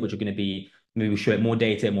performance here, which are going to be, maybe we show it more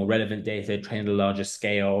data, more relevant data, train at a larger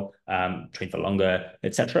scale, train for longer,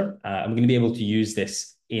 etc. And we're going to be able to use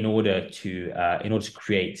this in order to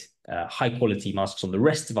create high quality masks on the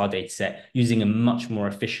rest of our data set using a much more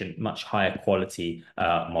efficient, much higher quality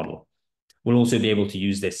model. We'll also be able to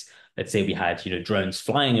use this. Let's say we had drones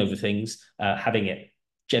flying over things, having it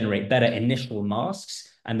generate better initial masks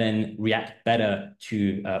and then react better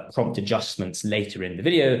to prompt adjustments later in the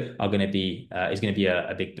video is going to be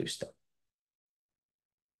a big booster.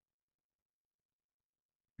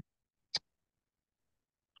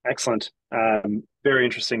 Excellent. Very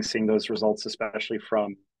interesting seeing those results, especially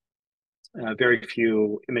from very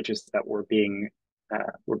few images that were being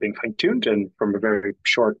fine-tuned and from a very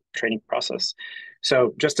short training process.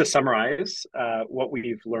 So just to summarize, what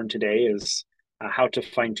we've learned today is how to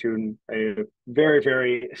fine-tune a very,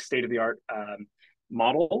 very state-of-the-art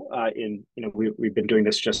model. We've been doing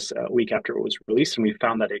this just a week after it was released, and we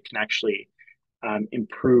found that it can actually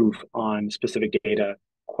improve on specific data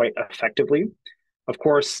quite effectively. Of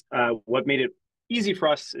course, what made it easy for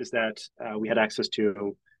us is that we had access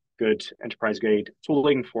to good enterprise-grade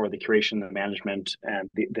tooling for the curation, the management, and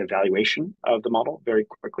the evaluation of the model very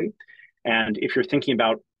quickly. And if you're thinking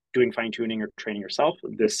about doing fine-tuning or training yourself,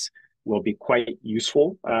 this will be quite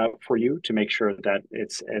useful for you to make sure that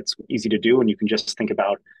it's easy to do, and you can just think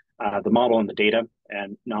about the model and the data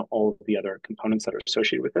and not all of the other components that are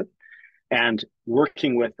associated with it. And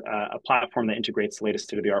working with a platform that integrates the latest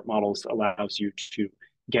state-of-the-art models allows you to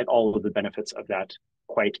get all of the benefits of that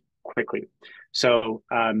quite quickly. So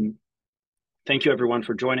thank you everyone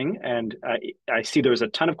for joining. And I see there's a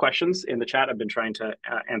ton of questions in the chat. I've been trying to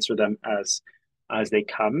answer them as they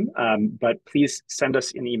come, but please send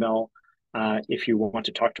us an email if you want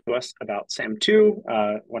to talk to us about SAM2,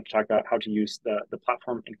 want to talk about how to use the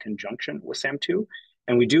platform in conjunction with SAM2.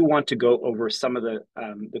 And we do want to go over some of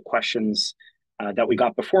the questions that we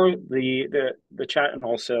got before the chat, and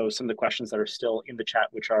also some of the questions that are still in the chat,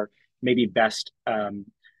 which are maybe best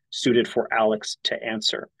suited for Alex to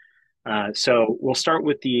answer. So we'll start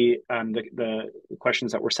with the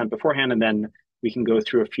questions that were sent beforehand, and then we can go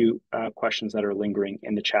through a few questions that are lingering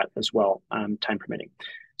in the chat as well, time permitting.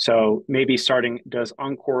 So maybe starting, does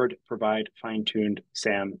Encord provide fine-tuned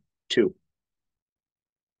SAM2?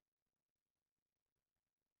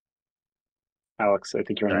 Alex, I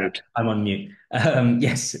think you're on mute. I'm on mute.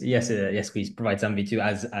 Yes, we provide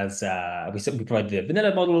SAMV2 as we provide the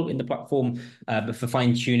vanilla model in the platform, but for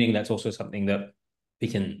fine tuning, that's also something that we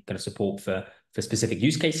can kind of support for specific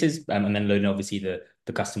use cases, and then load obviously the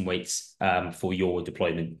custom weights for your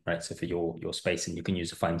deployment, right? So for your space, and you can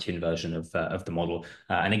use a fine-tuned version of the model.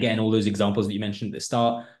 And again, all those examples that you mentioned at the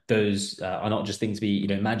start, those are not just things we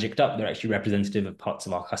magicked up; they're actually representative of parts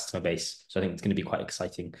of our customer base. So I think it's going to be quite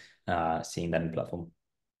exciting seeing that in the platform.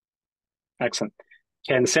 Excellent.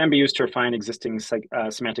 Can SAM be used to refine existing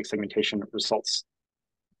semantic segmentation results?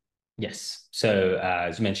 Yes. So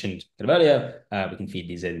as you mentioned kind of earlier, we can feed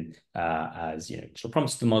these in as initial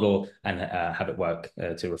prompts to the model and have it work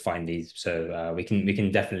to refine these. So we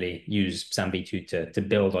can definitely use SAMV2 to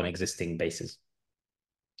build on existing bases.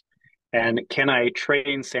 And can I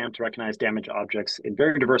train SAM to recognize damaged objects in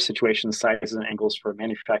very diverse situations, sizes, and angles for a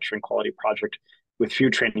manufacturing quality project with few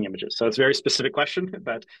training images? So it's a very specific question,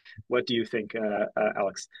 but what do you think,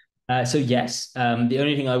 Alex? So yes, the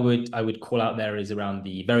only thing I would call out there is around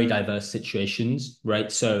the very diverse situations,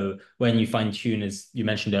 right? So when you fine tune, as you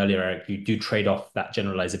mentioned earlier, Eric, you do trade off that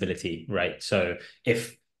generalizability, right? So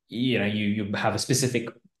if you have a specific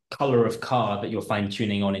color of car that you're fine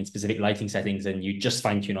tuning on in specific lighting settings, and you just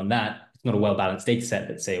fine tune on that, it's not a well balanced data set.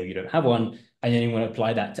 Let's say, or you don't have one, and then you want to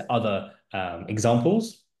apply that to other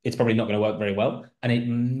examples, it's probably not going to work very well. And it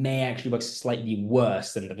may actually work slightly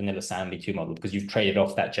worse than the vanilla SAM v2 model because you've traded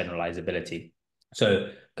off that generalizability. So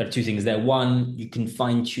kind of two things there. One, you can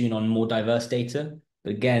fine tune on more diverse data,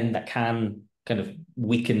 but again, that can kind of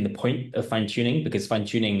weaken the point of fine tuning because fine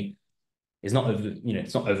tuning is not over,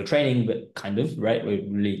 it's not overtraining, but kind of, right?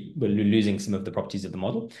 We're losing some of the properties of the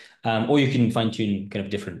model. Or you can fine tune kind of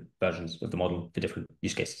different versions of the model for different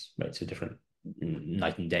use cases, right? So different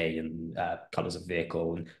night and day and colors of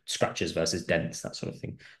vehicle and scratches versus dents, that sort of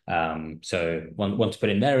thing. So one to put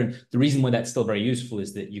in there. And the reason why that's still very useful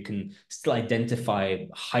is that you can still identify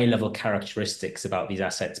high level characteristics about these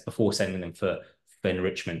assets before sending them for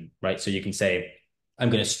enrichment, right? So you can say, I'm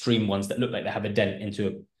going to stream ones that look like they have a dent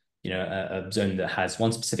into a zone that has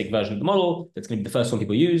one specific version of the model that's going to be the first one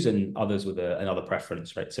people use, and others with another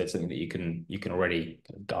preference, right? So it's something that you can already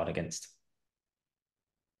kind of guard against.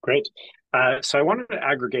 Great. So I wanted to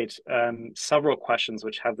aggregate several questions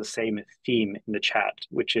which have the same theme in the chat,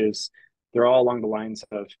 which is they're all along the lines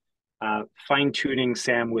of fine-tuning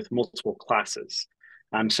SAM with multiple classes.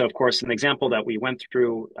 So of course, in the example that we went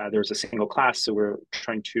through, there's a single class, so we're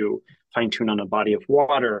trying to fine-tune on a body of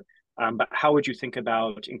water. But how would you think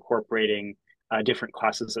about incorporating different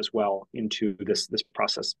classes as well into this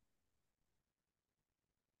process?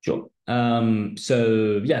 Sure.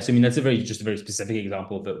 So yes, I mean that's just a very specific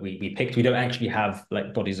example that we picked. We don't actually have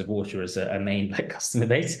like bodies of water as a main like customer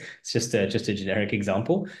base. It's just a generic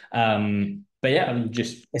example. But yeah, I mean,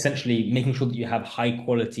 just essentially making sure that you have high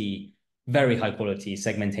quality, very high quality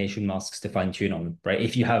segmentation masks to fine tune on, right?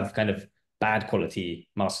 If you have kind of bad quality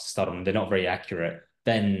masks to start on, they're not very accurate,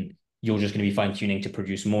 then you're just going to be fine tuning to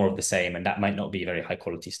produce more of the same, and that might not be very high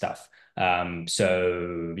quality stuff.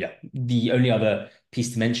 So yeah, the only other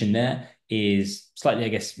piece to mention there is slightly, I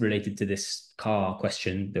guess, related to this car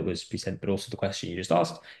question that was present, but also the question you just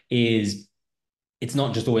asked is it's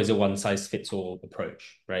not just always a one size fits all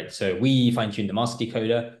approach, right? So we fine tune the mask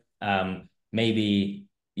decoder. Maybe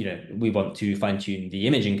we want to fine tune the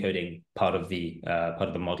image encoding part of the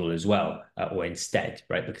model as well, or instead,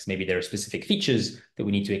 right? Because maybe there are specific features that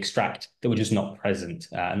we need to extract that were just not present,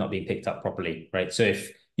 not being picked up properly, right? So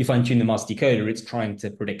if you fine tune the mask decoder, it's trying to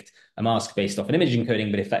predict a mask based off an image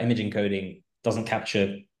encoding, but if that image encoding doesn't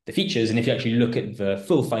capture the features, and if you actually look at the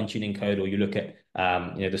full fine tuning code, or you look at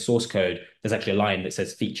the source code, there's actually a line that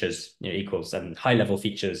says features equals and high level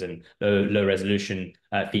features and low resolution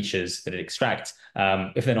features that it extracts.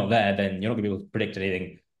 If they're not there, then you're not going to be able to predict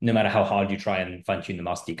anything, no matter how hard you try and fine tune the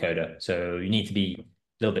mask decoder. So you need to be a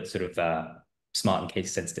little bit sort of smart and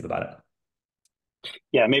case sensitive about it.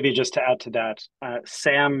 Yeah, maybe just to add to that,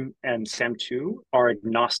 SAM and SAM2 are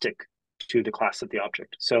agnostic to the class of the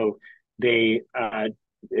object. So the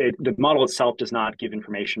model itself does not give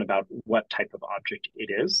information about what type of object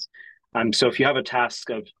it is. So if you have a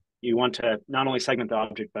task of you want to not only segment the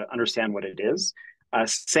object, but understand what it is,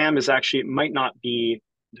 SAM is actually might not be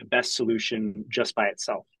the best solution just by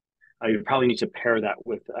itself. You probably need to pair that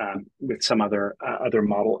with some other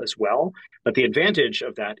model as well. But the advantage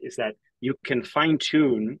of that is that you can fine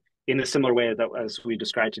tune in a similar way that as we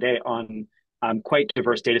described today on quite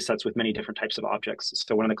diverse data sets with many different types of objects.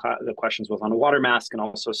 So one of the questions was on a water mask and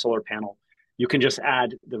also a solar panel. You can just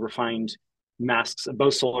add the refined masks of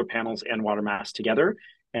both solar panels and water masks together,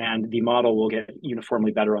 and the model will get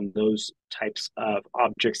uniformly better on those types of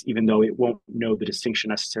objects, even though it won't know the distinction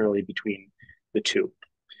necessarily between the two.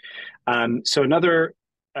 So another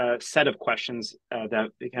set of questions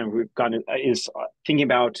that kind of we've gotten is thinking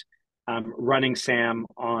about running SAM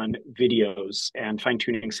on videos and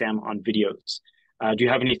fine-tuning SAM on videos. Do you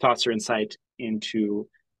have any thoughts or insight into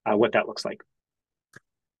what that looks like?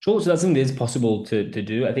 Sure. So that's something that is possible to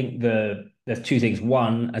do. I think there's two things.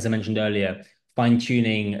 One, as I mentioned earlier,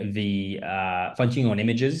 fine-tuning on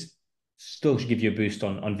images still should give you a boost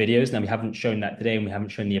on videos. Now we haven't shown that today, and we haven't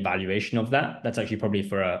shown the evaluation of that. That's actually probably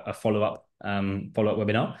for a follow-up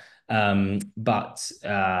webinar.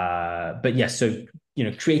 But yes, so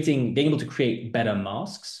being able to create better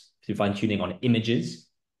masks through fine-tuning on images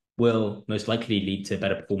will most likely lead to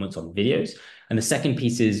better performance on videos. And the second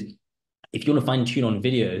piece is, if you want to fine tune on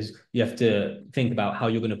videos, you have to think about how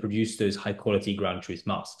you're going to produce those high quality ground truth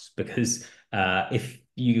masks. Because if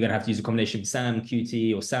you're going to have to use a combination of SAM,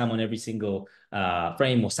 QT, or SAM on every single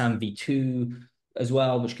frame, or SAM v2, as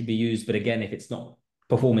well, which could be used. But again, if it's not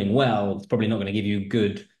performing well, it's probably not going to give you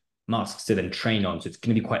good masks to then train on. So it's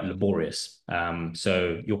going to be quite laborious.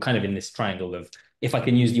 So you're kind of in this triangle of, if I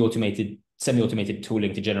can use the automated, semi-automated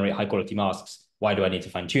tooling to generate high quality masks, why do I need to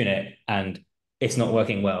fine tune it? And it's not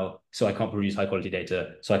working well, so I can't produce high quality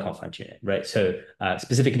data, so I can't fine tune it, right? So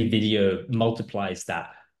specifically video multiplies that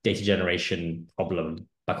data generation problem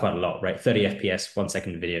by quite a lot, right? 30 FPS, 1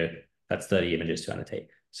 second video, that's 30 images to annotate.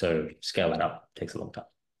 So scale that up takes a long time.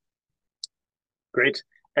 Great.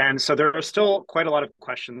 And so there are still quite a lot of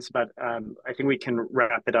questions, but I think we can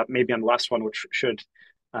wrap it up maybe on the last one, which should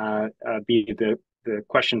be the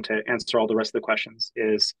question to answer all the rest of the questions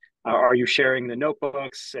is, are you sharing the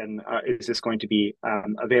notebooks, and is this going to be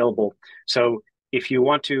available? So if you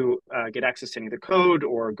want to get access to any of the code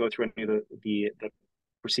or go through any of the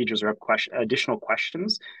procedures or have additional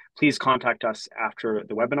questions, please contact us after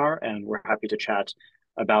the webinar, and we're happy to chat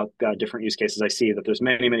about different use cases. I see that there's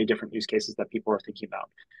many, many different use cases that people are thinking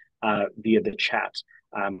about via the chat,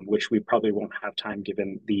 which we probably won't have time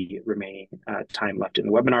given the remaining time left in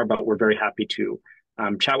the webinar, but we're very happy to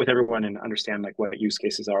chat with everyone and understand like what use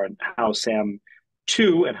cases are and how SAM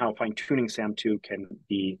 2 and how fine-tuning SAM 2 can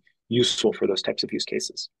be useful for those types of use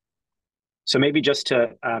cases. So maybe just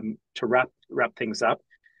to wrap things up,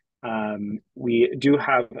 we do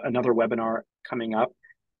have another webinar coming up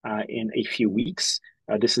in a few weeks.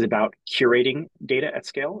 This is about curating data at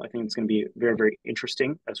scale. I think it's going to be very, very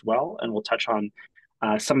interesting as well. And we'll touch on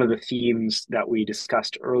some of the themes that we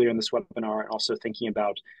discussed earlier in this webinar, and also thinking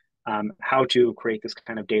about how to create this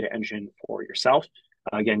kind of data engine for yourself.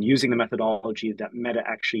 Again, using the methodology that Meta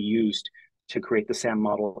actually used to create the SAM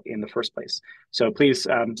model in the first place. So please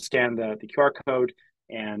scan the QR code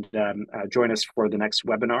and join us for the next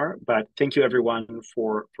webinar. But thank you everyone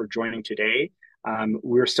for joining today.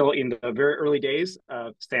 We're still in the very early days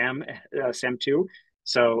of SAM 2.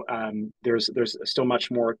 So there's still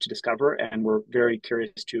much more to discover, and we're very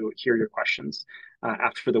curious to hear your questions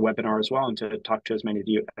after the webinar as well, and to talk to as many of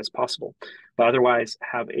you as possible. But otherwise,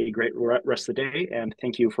 have a great rest of the day, and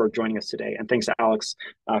thank you for joining us today. And thanks to Alex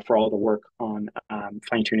for all the work on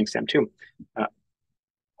fine-tuning SAM 2.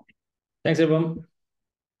 Thanks, everyone.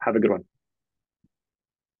 Have a good one.